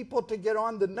next people to get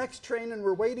on the next train, and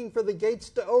we're waiting for the gates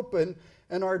to open,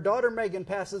 and our daughter Megan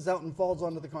passes out and falls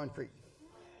onto the concrete.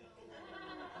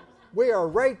 We are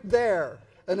right there,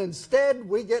 and instead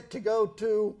we get to go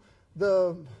to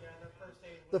the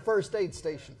first aid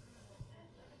station.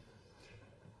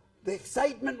 The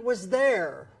excitement was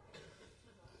there.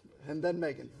 And then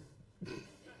Megan.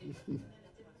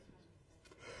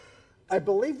 I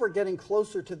believe we're getting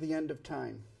closer to the end of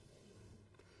time.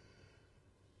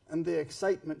 And the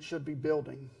excitement should be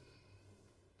building.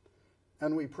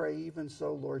 And we pray, even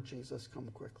so, Lord Jesus, come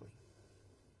quickly.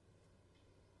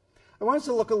 I want us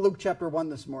to look at Luke chapter 1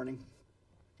 this morning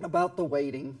about the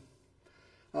waiting.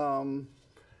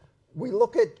 We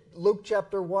look at Luke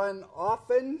chapter 1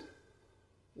 often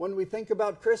when we think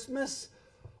about Christmas.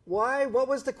 Why? What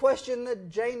was the question that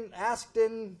Jane asked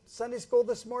in Sunday school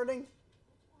this morning?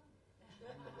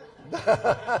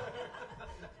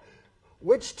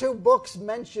 Which two books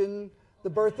mention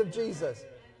the birth of Jesus?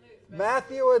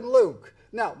 Matthew and Luke.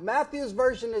 Now, Matthew's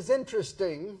version is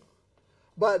interesting,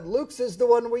 but Luke's is the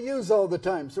one we use all the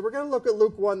time. So we're going to look at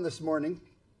Luke 1 this morning,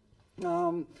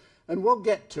 and we'll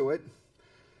get to it.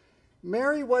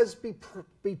 Mary was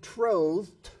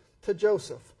betrothed to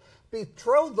Joseph.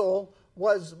 Betrothal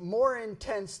was more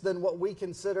intense than what we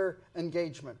consider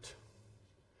engagement.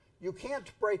 You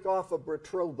can't break off a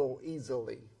betrothal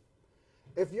easily.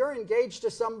 If you're engaged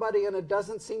to somebody and it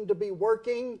doesn't seem to be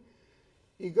working,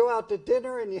 you go out to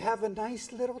dinner and you have a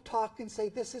nice little talk and say,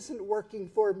 this isn't working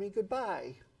for me,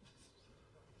 goodbye.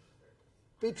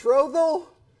 Betrothal?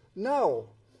 No.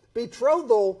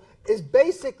 Betrothal is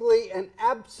basically an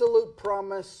absolute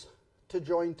promise to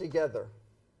join together.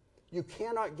 You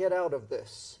cannot get out of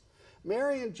this.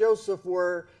 Mary and Joseph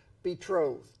were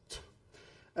betrothed.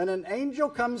 And an angel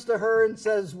comes to her and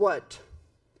says, what?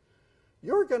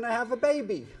 You're going to have a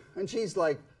baby. And she's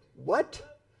like, what?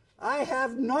 I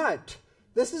have not.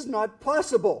 This is not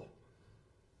possible.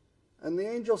 And the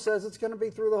angel says it's going to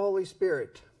be through the Holy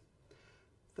Spirit.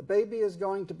 The baby is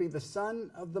going to be the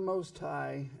Son of the Most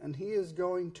High, and he is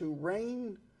going to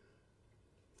reign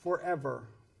forever.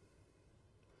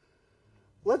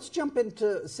 Let's jump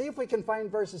into, see if we can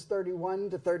find verses 31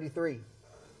 to 33.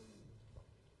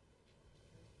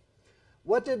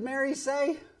 What did Mary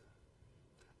say?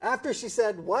 After she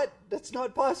said, what? That's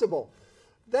not possible.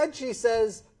 Then she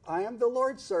says, I am the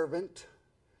Lord's servant.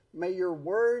 May your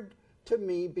word to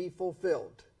me be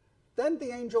fulfilled. Then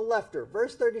the angel left her.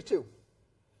 Verse 32.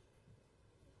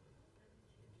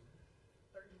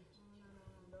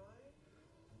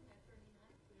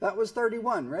 That was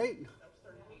 31, right?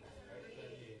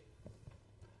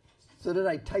 So did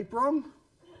I type wrong?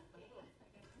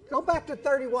 Go back to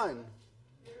 31.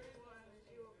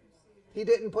 He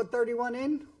didn't put 31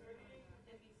 in?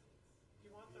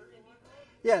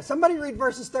 Yeah, somebody read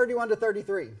verses 31 to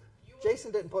 33.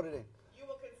 Jason didn't put it in. You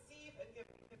will conceive and give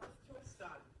birth to a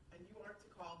son, and you are to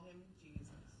call him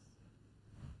Jesus.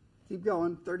 Keep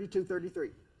going, 32, 33.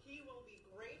 He will be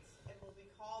great and will be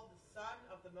called the Son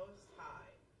of the Most High.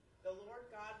 The Lord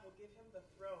God will give him the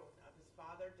throne of his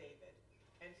father David,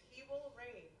 and he will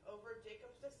reign over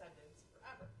Jacob's descendants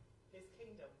forever. His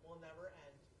kingdom will never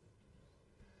end.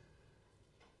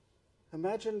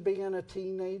 Imagine being a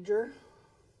teenager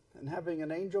and having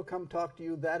an angel come talk to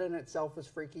you. That in itself is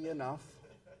freaky enough.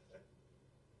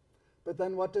 But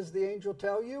then what does the angel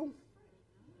tell you?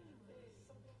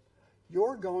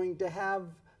 You're going to have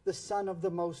the Son of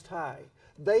the Most High.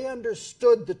 They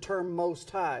understood the term Most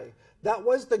High. That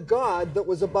was the God that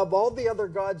was above all the other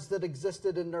gods that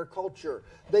existed in their culture.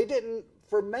 They didn't,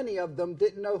 for many of them,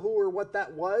 didn't know who or what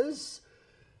that was.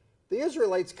 The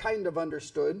Israelites kind of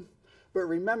understood. But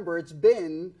remember, it's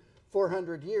been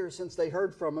 400 years since they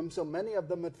heard from him, so many of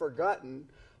them had forgotten.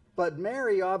 But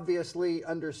Mary obviously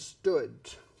understood.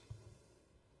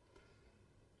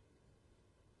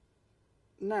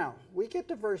 Now, we get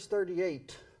to verse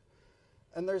 38,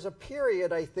 and there's a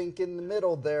period, I think, in the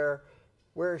middle there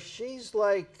where she's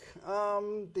like,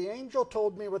 the angel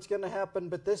told me what's going to happen,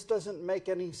 but this doesn't make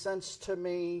any sense to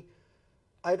me.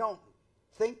 I don't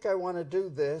think I want to do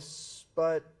this,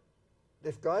 but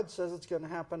if God says it's going to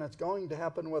happen, it's going to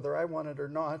happen whether I want it or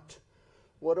not.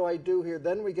 What do I do here?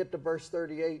 Then we get to verse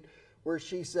 38 where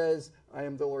she says, I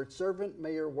am the Lord's servant,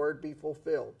 may your word be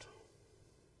fulfilled.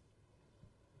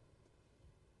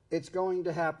 It's going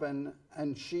to happen,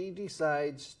 and she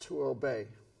decides to obey.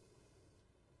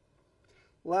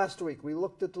 Last week we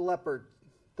looked at the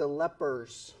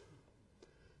lepers.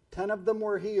 10 of them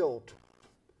were healed.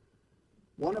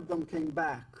 One of them came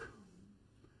back.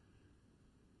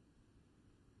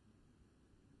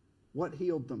 What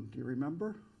healed them? Do you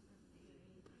remember?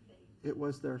 It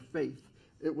was their faith.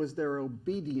 It was their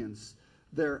obedience.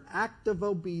 Their act of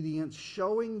obedience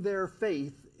showing their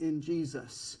faith in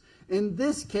Jesus. In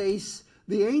this case,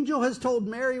 the angel has told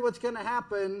Mary what's going to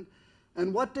happen.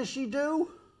 And what does she do?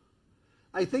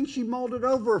 I think she mulled it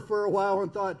over for a while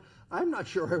and thought, I'm not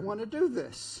sure I want to do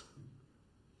this.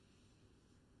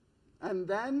 And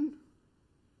then,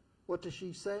 what does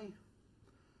she say?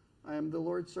 I am the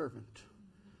Lord's servant.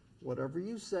 Whatever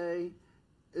you say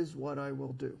is what I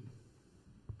will do.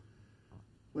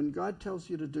 When God tells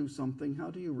you to do something, how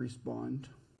do you respond?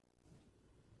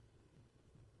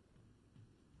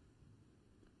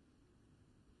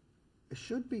 It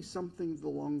should be something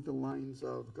along the lines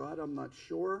of, God, I'm not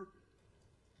sure,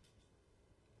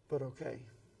 but okay.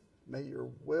 May your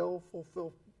will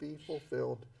be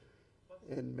fulfilled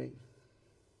in me.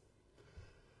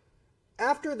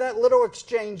 After that little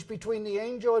exchange between the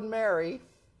angel and Mary,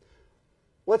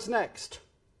 what's next?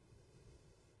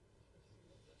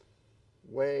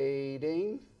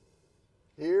 Waiting.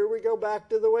 Here we go back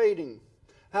to the waiting.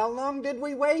 How long did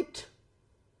we wait?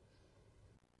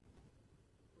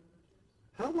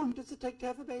 How long does it take to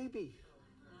have a baby?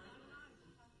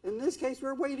 In this case,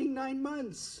 we're waiting 9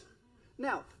 months.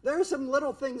 Now, there are some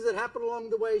little things that happen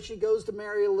along the way. She goes to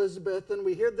marry Elizabeth, and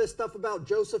we hear this stuff about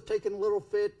Joseph taking a little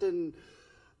fit.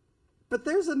 But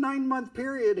there's a 9-month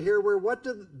period here where what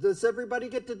does everybody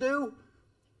get to do?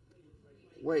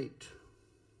 Wait.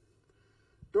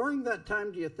 During that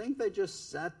time, do you think they just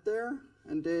sat there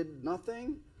and did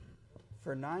nothing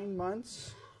for 9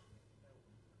 months?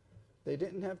 They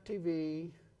didn't have TV.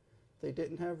 They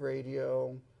didn't have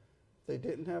radio. They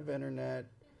didn't have internet.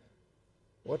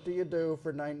 What do you do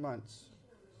for 9 months?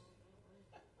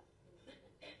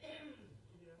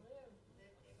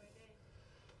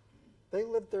 They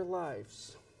lived their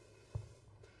lives.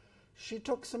 She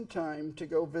took some time to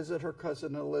go visit her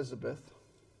cousin Elizabeth.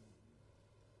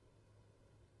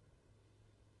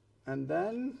 And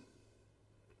then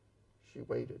she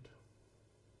waited.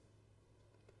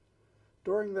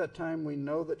 During that time, we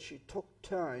know that she took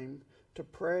time to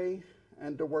pray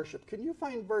and to worship. Can you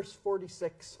find verse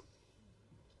 46?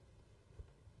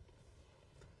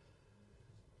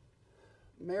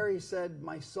 Mary said,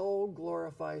 my soul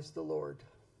glorifies the Lord.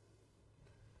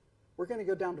 We're going to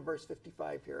go down to verse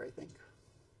 55 here, I think.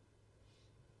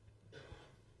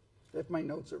 If my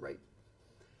notes are right.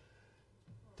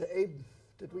 To Abe,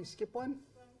 did we skip one?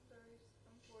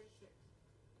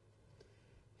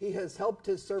 He has helped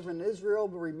his servant Israel,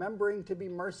 remembering to be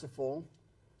merciful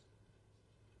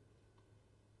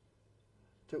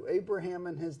to Abraham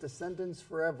and his descendants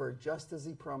forever, just as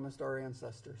he promised our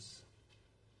ancestors.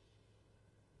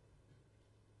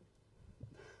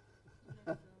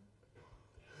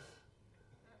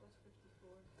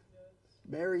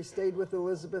 Mary stayed with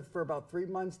Elizabeth for about 3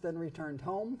 months, then returned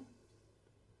home.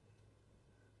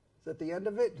 Is that the end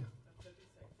of it?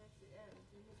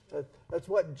 That's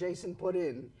what Jason put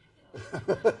in.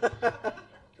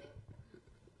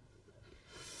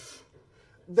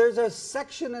 There's a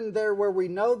section in there where we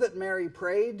know that Mary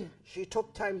prayed. She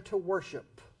took time to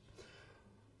worship.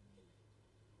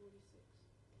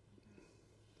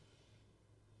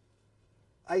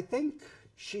 I think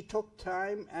she took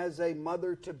time as a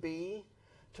mother to be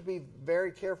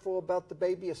very careful about the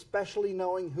baby, especially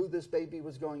knowing who this baby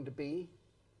was going to be.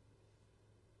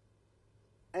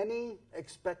 Any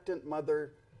expectant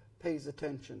mother pays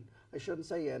attention. I shouldn't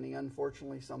say any,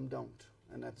 unfortunately some don't,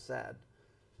 and that's sad.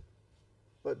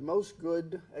 But most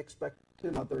good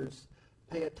expectant mothers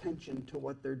pay attention to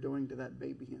what they're doing to that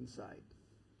baby inside.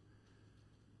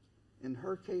 In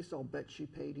her case, I'll bet she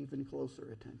paid even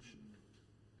closer attention.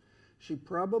 She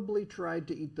probably tried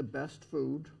to eat the best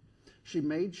food. She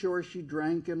made sure she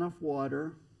drank enough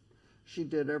water. She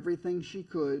did everything she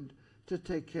could to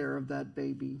take care of that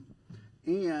baby.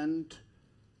 And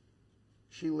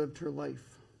she lived her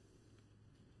life.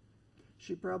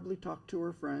 She probably talked to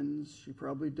her friends. She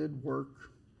probably did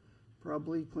work,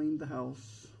 probably cleaned the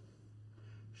house.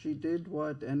 She did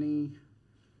what any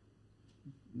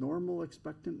normal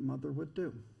expectant mother would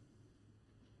do.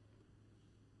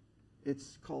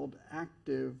 It's called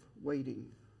active waiting.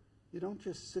 You don't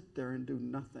just sit there and do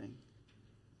nothing.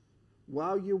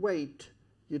 While you wait,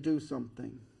 you do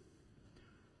something.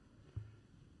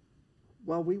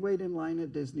 While we wait in line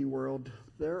at Disney World,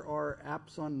 there are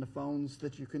apps on the phones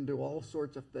that you can do all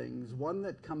sorts of things. One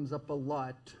that comes up a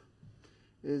lot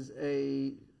is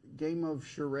a game of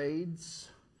charades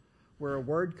where a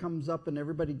word comes up and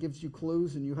everybody gives you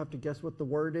clues and you have to guess what the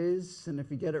word is. And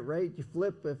if you get it right, you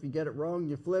flip. If you get it wrong,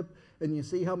 you flip. And you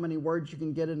see how many words you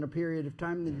can get in a period of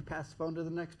time, then you pass the phone to the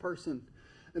next person.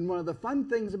 And one of the fun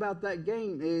things about that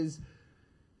game is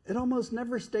it almost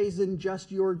never stays in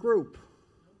just your group.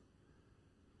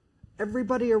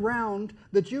 Everybody around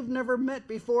that you've never met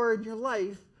before in your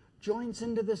life joins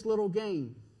into this little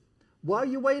game. While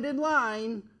you wait in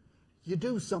line, you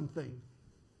do something.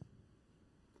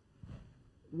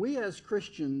 We as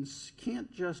Christians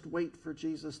can't just wait for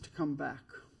Jesus to come back.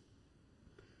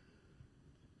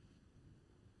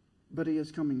 But he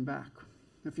is coming back.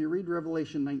 If you read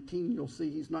Revelation 19, you'll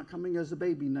see he's not coming as a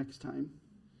baby next time,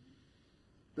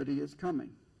 but he is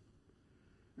coming.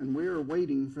 And we are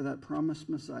waiting for that promised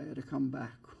Messiah to come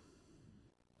back.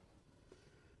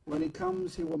 When he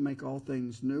comes, he will make all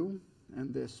things new,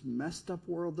 and this messed up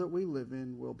world that we live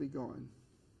in will be gone.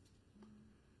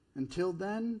 Until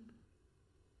then,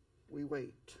 we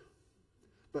wait.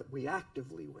 But we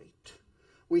actively wait.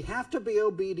 We have to be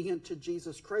obedient to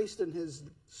Jesus Christ and his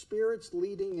Spirit's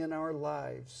leading in our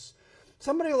lives.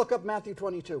 Somebody look up Matthew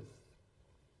 22.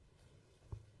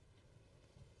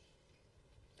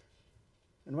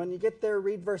 And when you get there,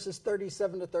 read verses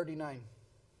 37 to 39.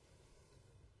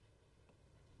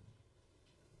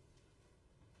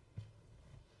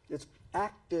 It's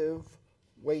active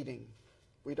waiting.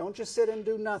 We don't just sit and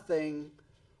do nothing.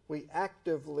 We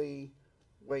actively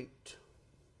wait.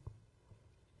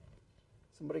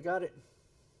 Somebody got it?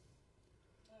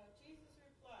 Jesus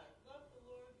replied, "Love the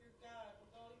Lord your God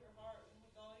with all your heart and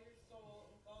with all your soul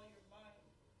and with all your mind.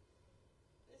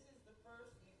 This is the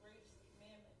first and the greatest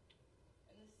commandment.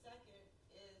 And the second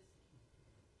is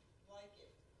like it.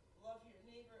 Love your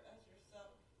neighbor as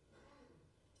yourself.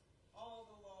 All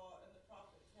the law and the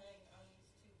prophets hang on these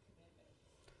two commandments."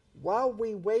 While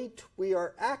we wait, we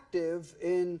are active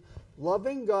in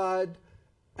loving God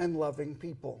and loving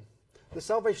people. The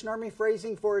Salvation Army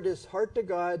phrasing for it is heart to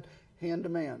God, hand to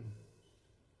man.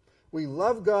 We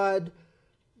love God,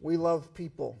 we love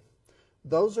people.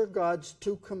 Those are God's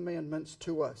two commandments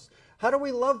to us. How do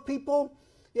we love people?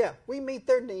 Yeah, we meet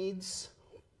their needs.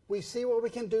 We see what we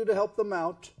can do to help them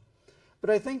out. But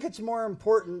I think it's more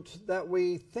important that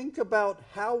we think about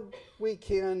how we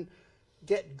can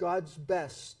get God's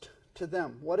best to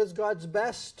them. What is God's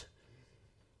best?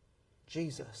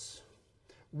 Jesus.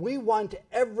 We want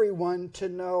everyone to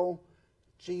know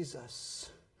Jesus.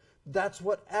 That's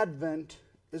what Advent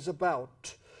is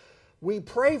about. We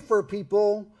pray for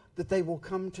people that they will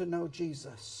come to know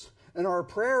Jesus. And our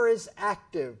prayer is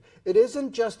active. It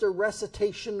isn't just a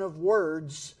recitation of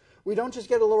words. We don't just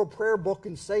get a little prayer book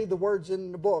and say the words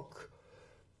in the book.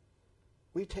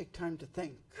 We take time to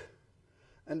think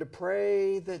and to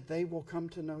pray that they will come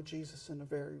to know Jesus in a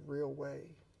very real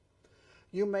way.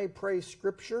 You may pray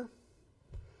Scripture.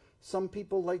 Some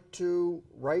people like to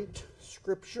write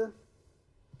Scripture.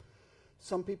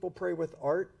 Some people pray with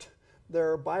art.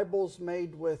 There are Bibles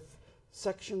made with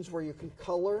sections where you can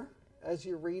color as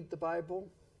you read the Bible.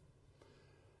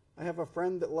 I have a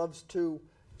friend that loves to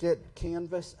get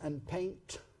canvas and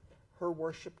paint her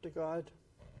worship to God.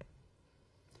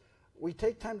 We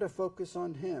take time to focus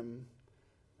on Him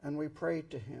and we pray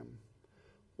to Him.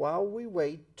 While we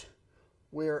wait,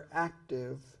 we are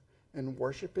active in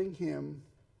worshiping Him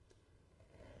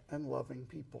and loving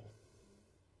people.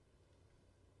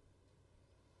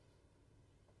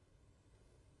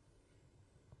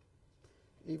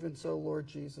 Even so, Lord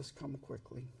Jesus, come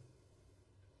quickly.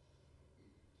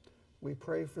 We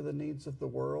pray for the needs of the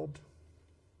world.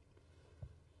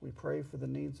 We pray for the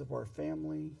needs of our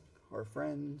family, our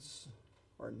friends,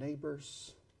 our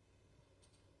neighbors.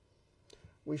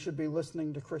 We should be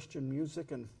listening to Christian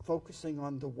music and focusing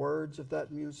on the words of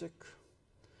that music.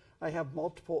 I have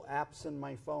multiple apps in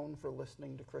my phone for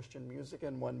listening to Christian music,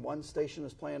 and when one station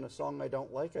is playing a song I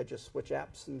don't like, I just switch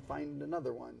apps and find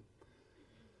another one.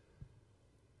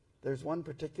 There's one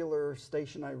particular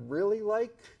station I really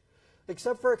like,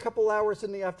 except for a couple hours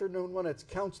in the afternoon when it's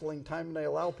counseling time and they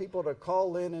allow people to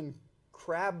call in and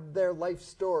crab their life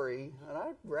story. And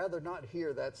I'd rather not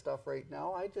hear that stuff right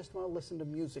now. I just want to listen to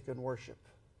music and worship.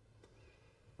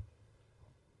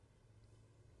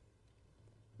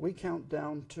 We count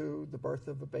down to the birth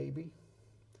of a baby.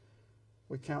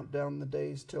 We count down the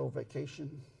days till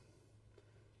vacation.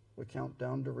 We count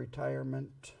down to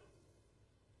retirement.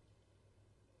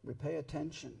 We pay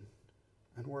attention,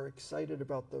 and we're excited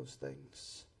about those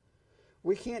things.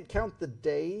 We can't count the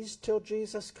days till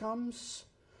Jesus comes,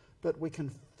 but we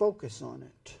can focus on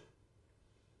it.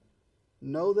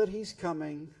 Know that He's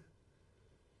coming.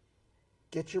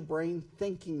 Get your brain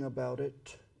thinking about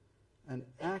it, and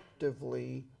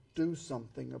actively do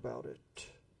something about it.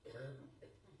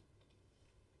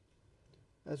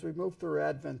 As we move through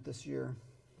Advent this year,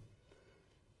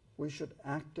 we should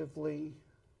actively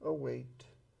await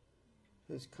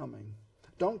His coming.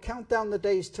 Don't count down the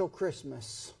days till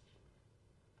Christmas.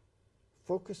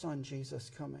 Focus on Jesus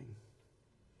coming.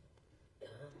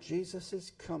 Jesus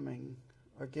is coming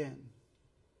again.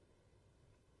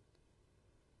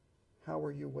 How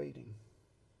are you waiting?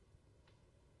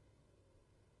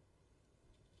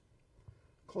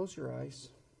 Close your eyes.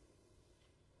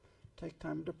 Take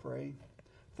time to pray.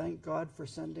 Thank God for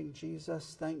sending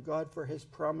Jesus. Thank God for His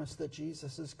promise that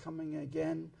Jesus is coming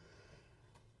again.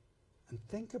 And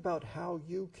think about how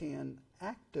you can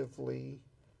actively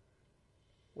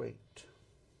wait.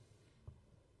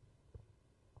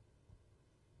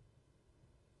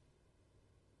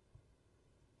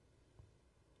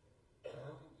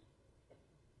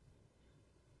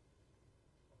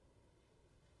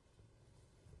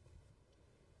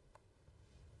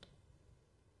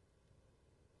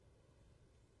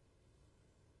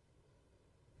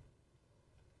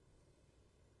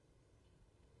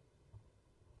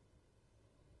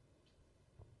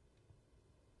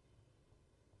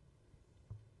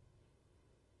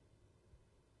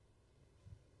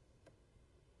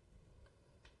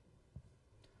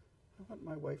 I want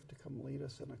my wife to come lead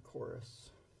us in a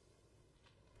chorus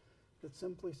that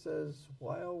simply says,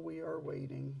 while we are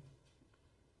waiting,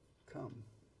 come.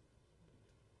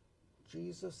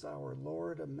 Jesus, our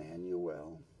Lord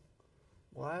Emmanuel,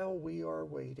 while we are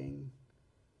waiting,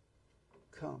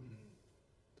 come.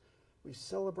 We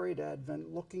celebrate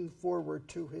Advent looking forward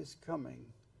to His coming.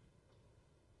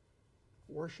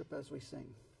 Worship as we sing.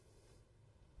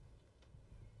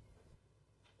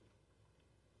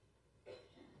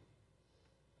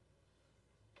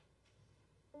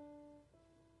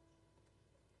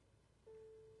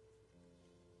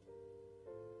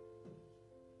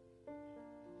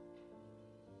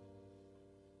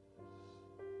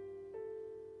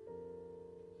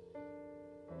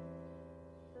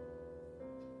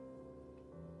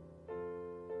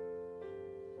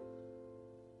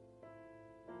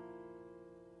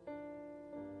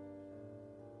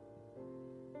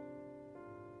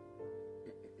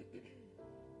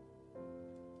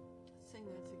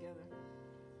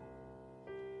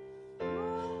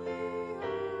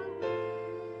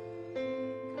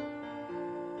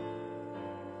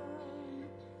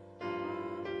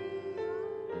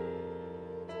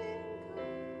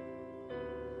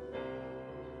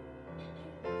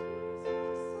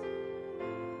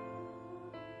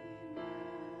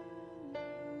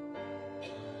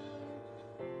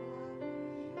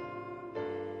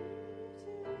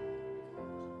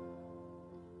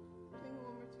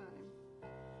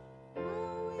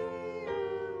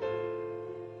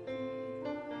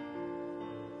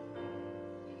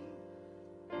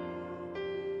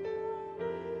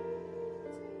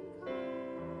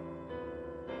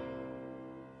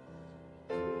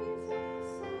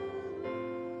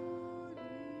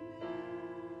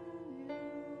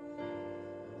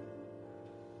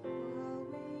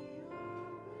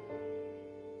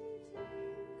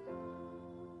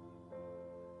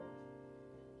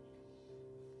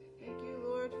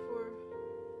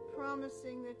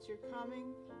 promising that you're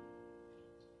coming.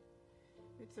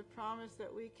 It's a promise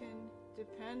that we can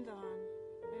depend on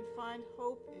and find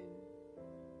hope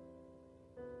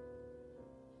in.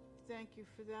 Thank you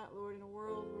for that, Lord, in a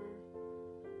world where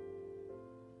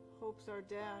hopes are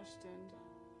dashed, and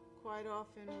quite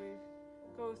often we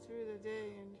go through the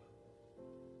day and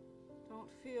don't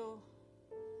feel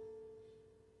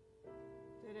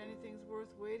that anything's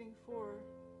worth waiting for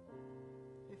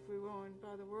if we won't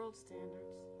by the world's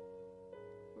standards.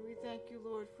 But we thank you,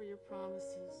 Lord, for your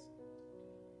promises.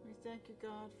 We thank you,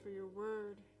 God, for your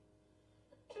word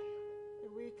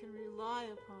that we can rely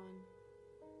upon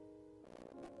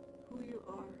who you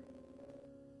are,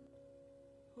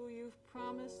 who you've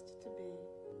promised to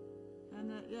be, and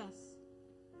that, yes,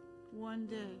 one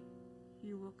day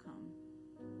you will come.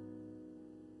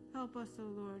 Help us, O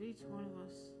Lord, each one of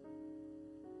us.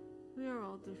 We are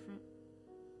all different.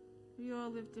 We all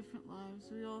live different lives.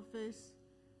 We all face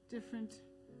different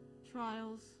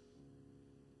trials.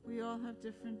 We all have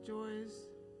different joys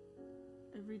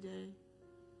every day.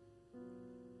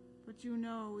 But you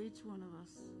know each one of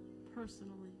us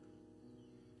personally,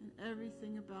 and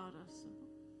everything about us,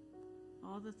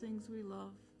 all the things we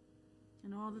love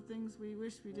and all the things we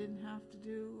wish we didn't have to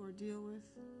do or deal with.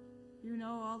 You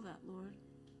know all that, Lord.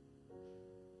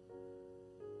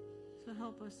 So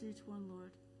help us each one,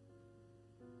 Lord,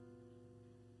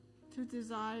 to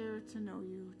desire to know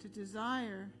you, to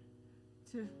desire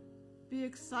to be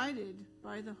excited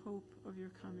by the hope of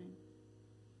your coming.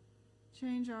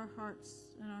 Change our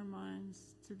hearts and our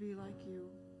minds to be like you.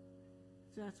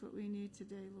 That's what we need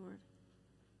today, Lord.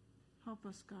 Help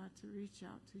us, God, to reach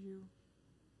out to you,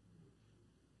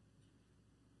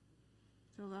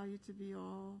 to allow you to be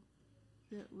all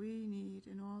that we need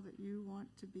and all that you want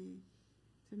to be,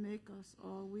 to make us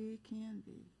all we can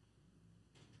be.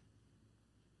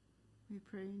 We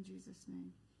pray in Jesus'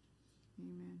 name.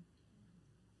 Amen.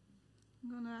 I'm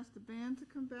going to ask the band to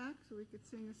come back so we could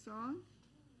sing a song.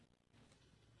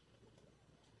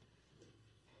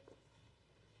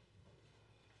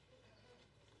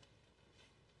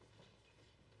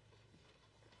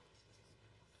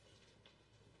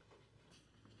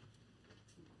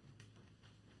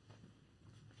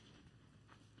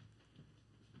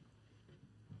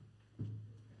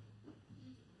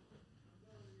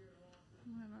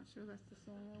 I'm not sure that's the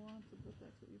song I wanted, but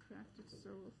that's what you practiced, so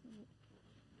we'll sing it.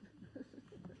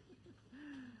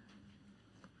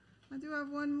 I do have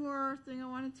one more thing I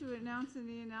wanted to announce in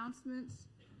the announcements.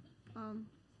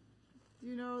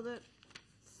 You know that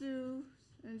Sue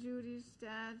and Judy's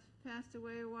dad passed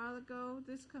away a while ago.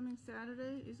 This coming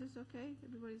Saturday, is this okay?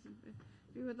 If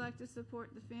you would like to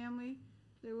support the family,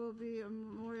 there will be a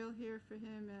memorial here for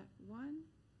him at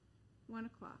 1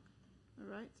 o'clock. All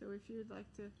right, so if you would like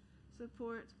to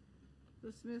support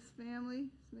the Smith family,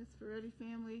 Smith Ferretti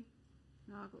family,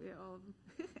 yeah, all of them.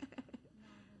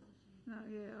 No,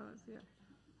 yeah.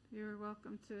 You're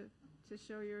welcome to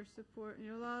show your support and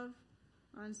your love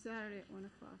on Saturday at 1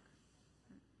 o'clock.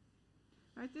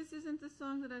 All right, this isn't the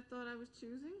song that I thought I was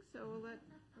choosing, so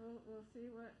we'll see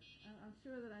what, I'm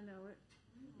sure that I know it,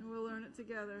 and we'll learn it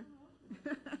together.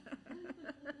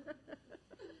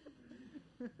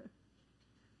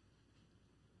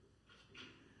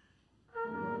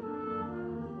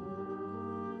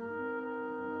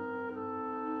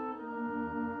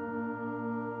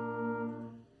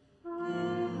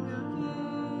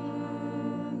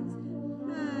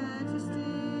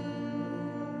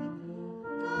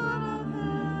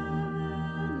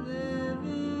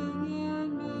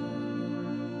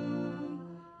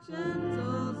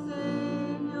 Gentle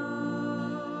Savior,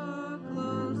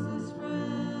 closest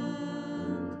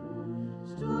friend,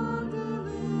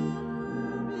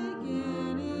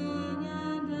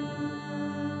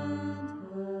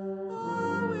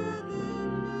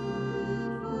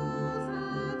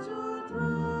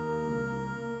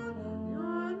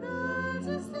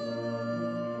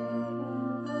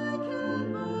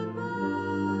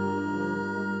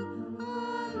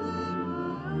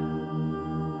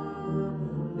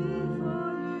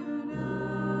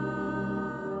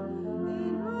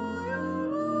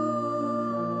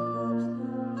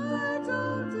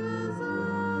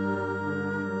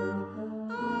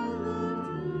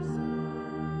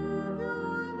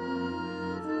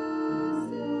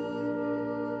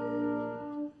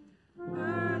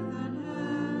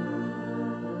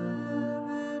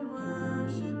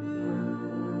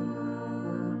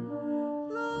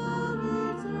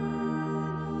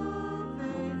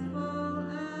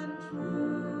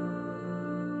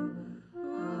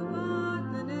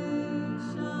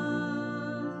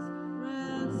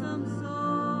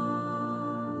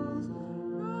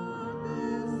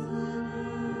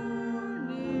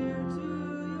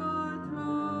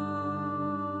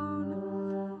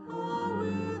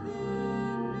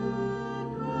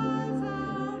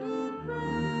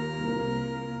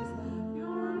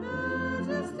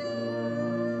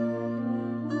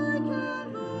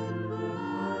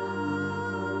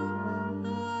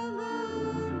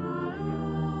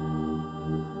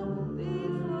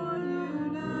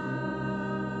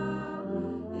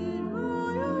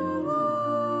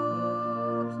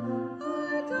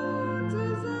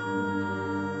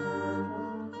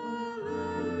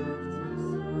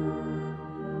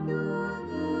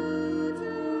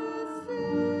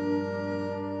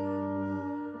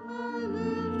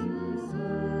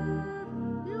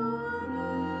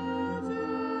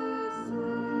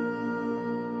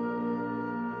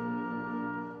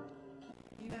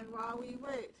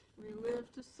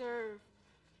 serve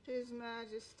His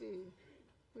Majesty.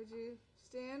 Would you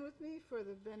stand with me for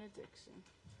the benediction?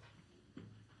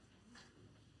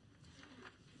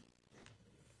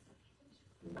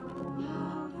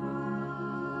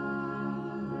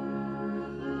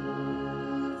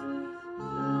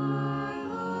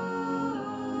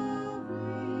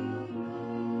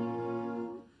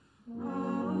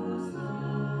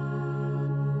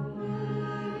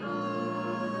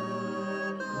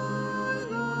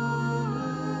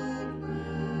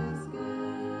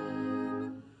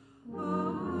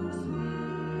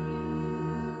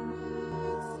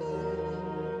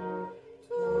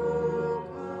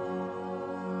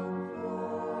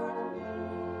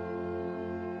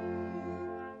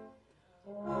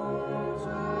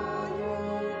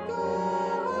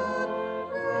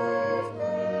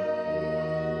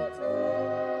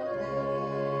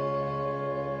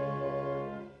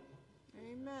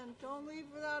 Don't leave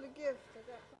without a gift.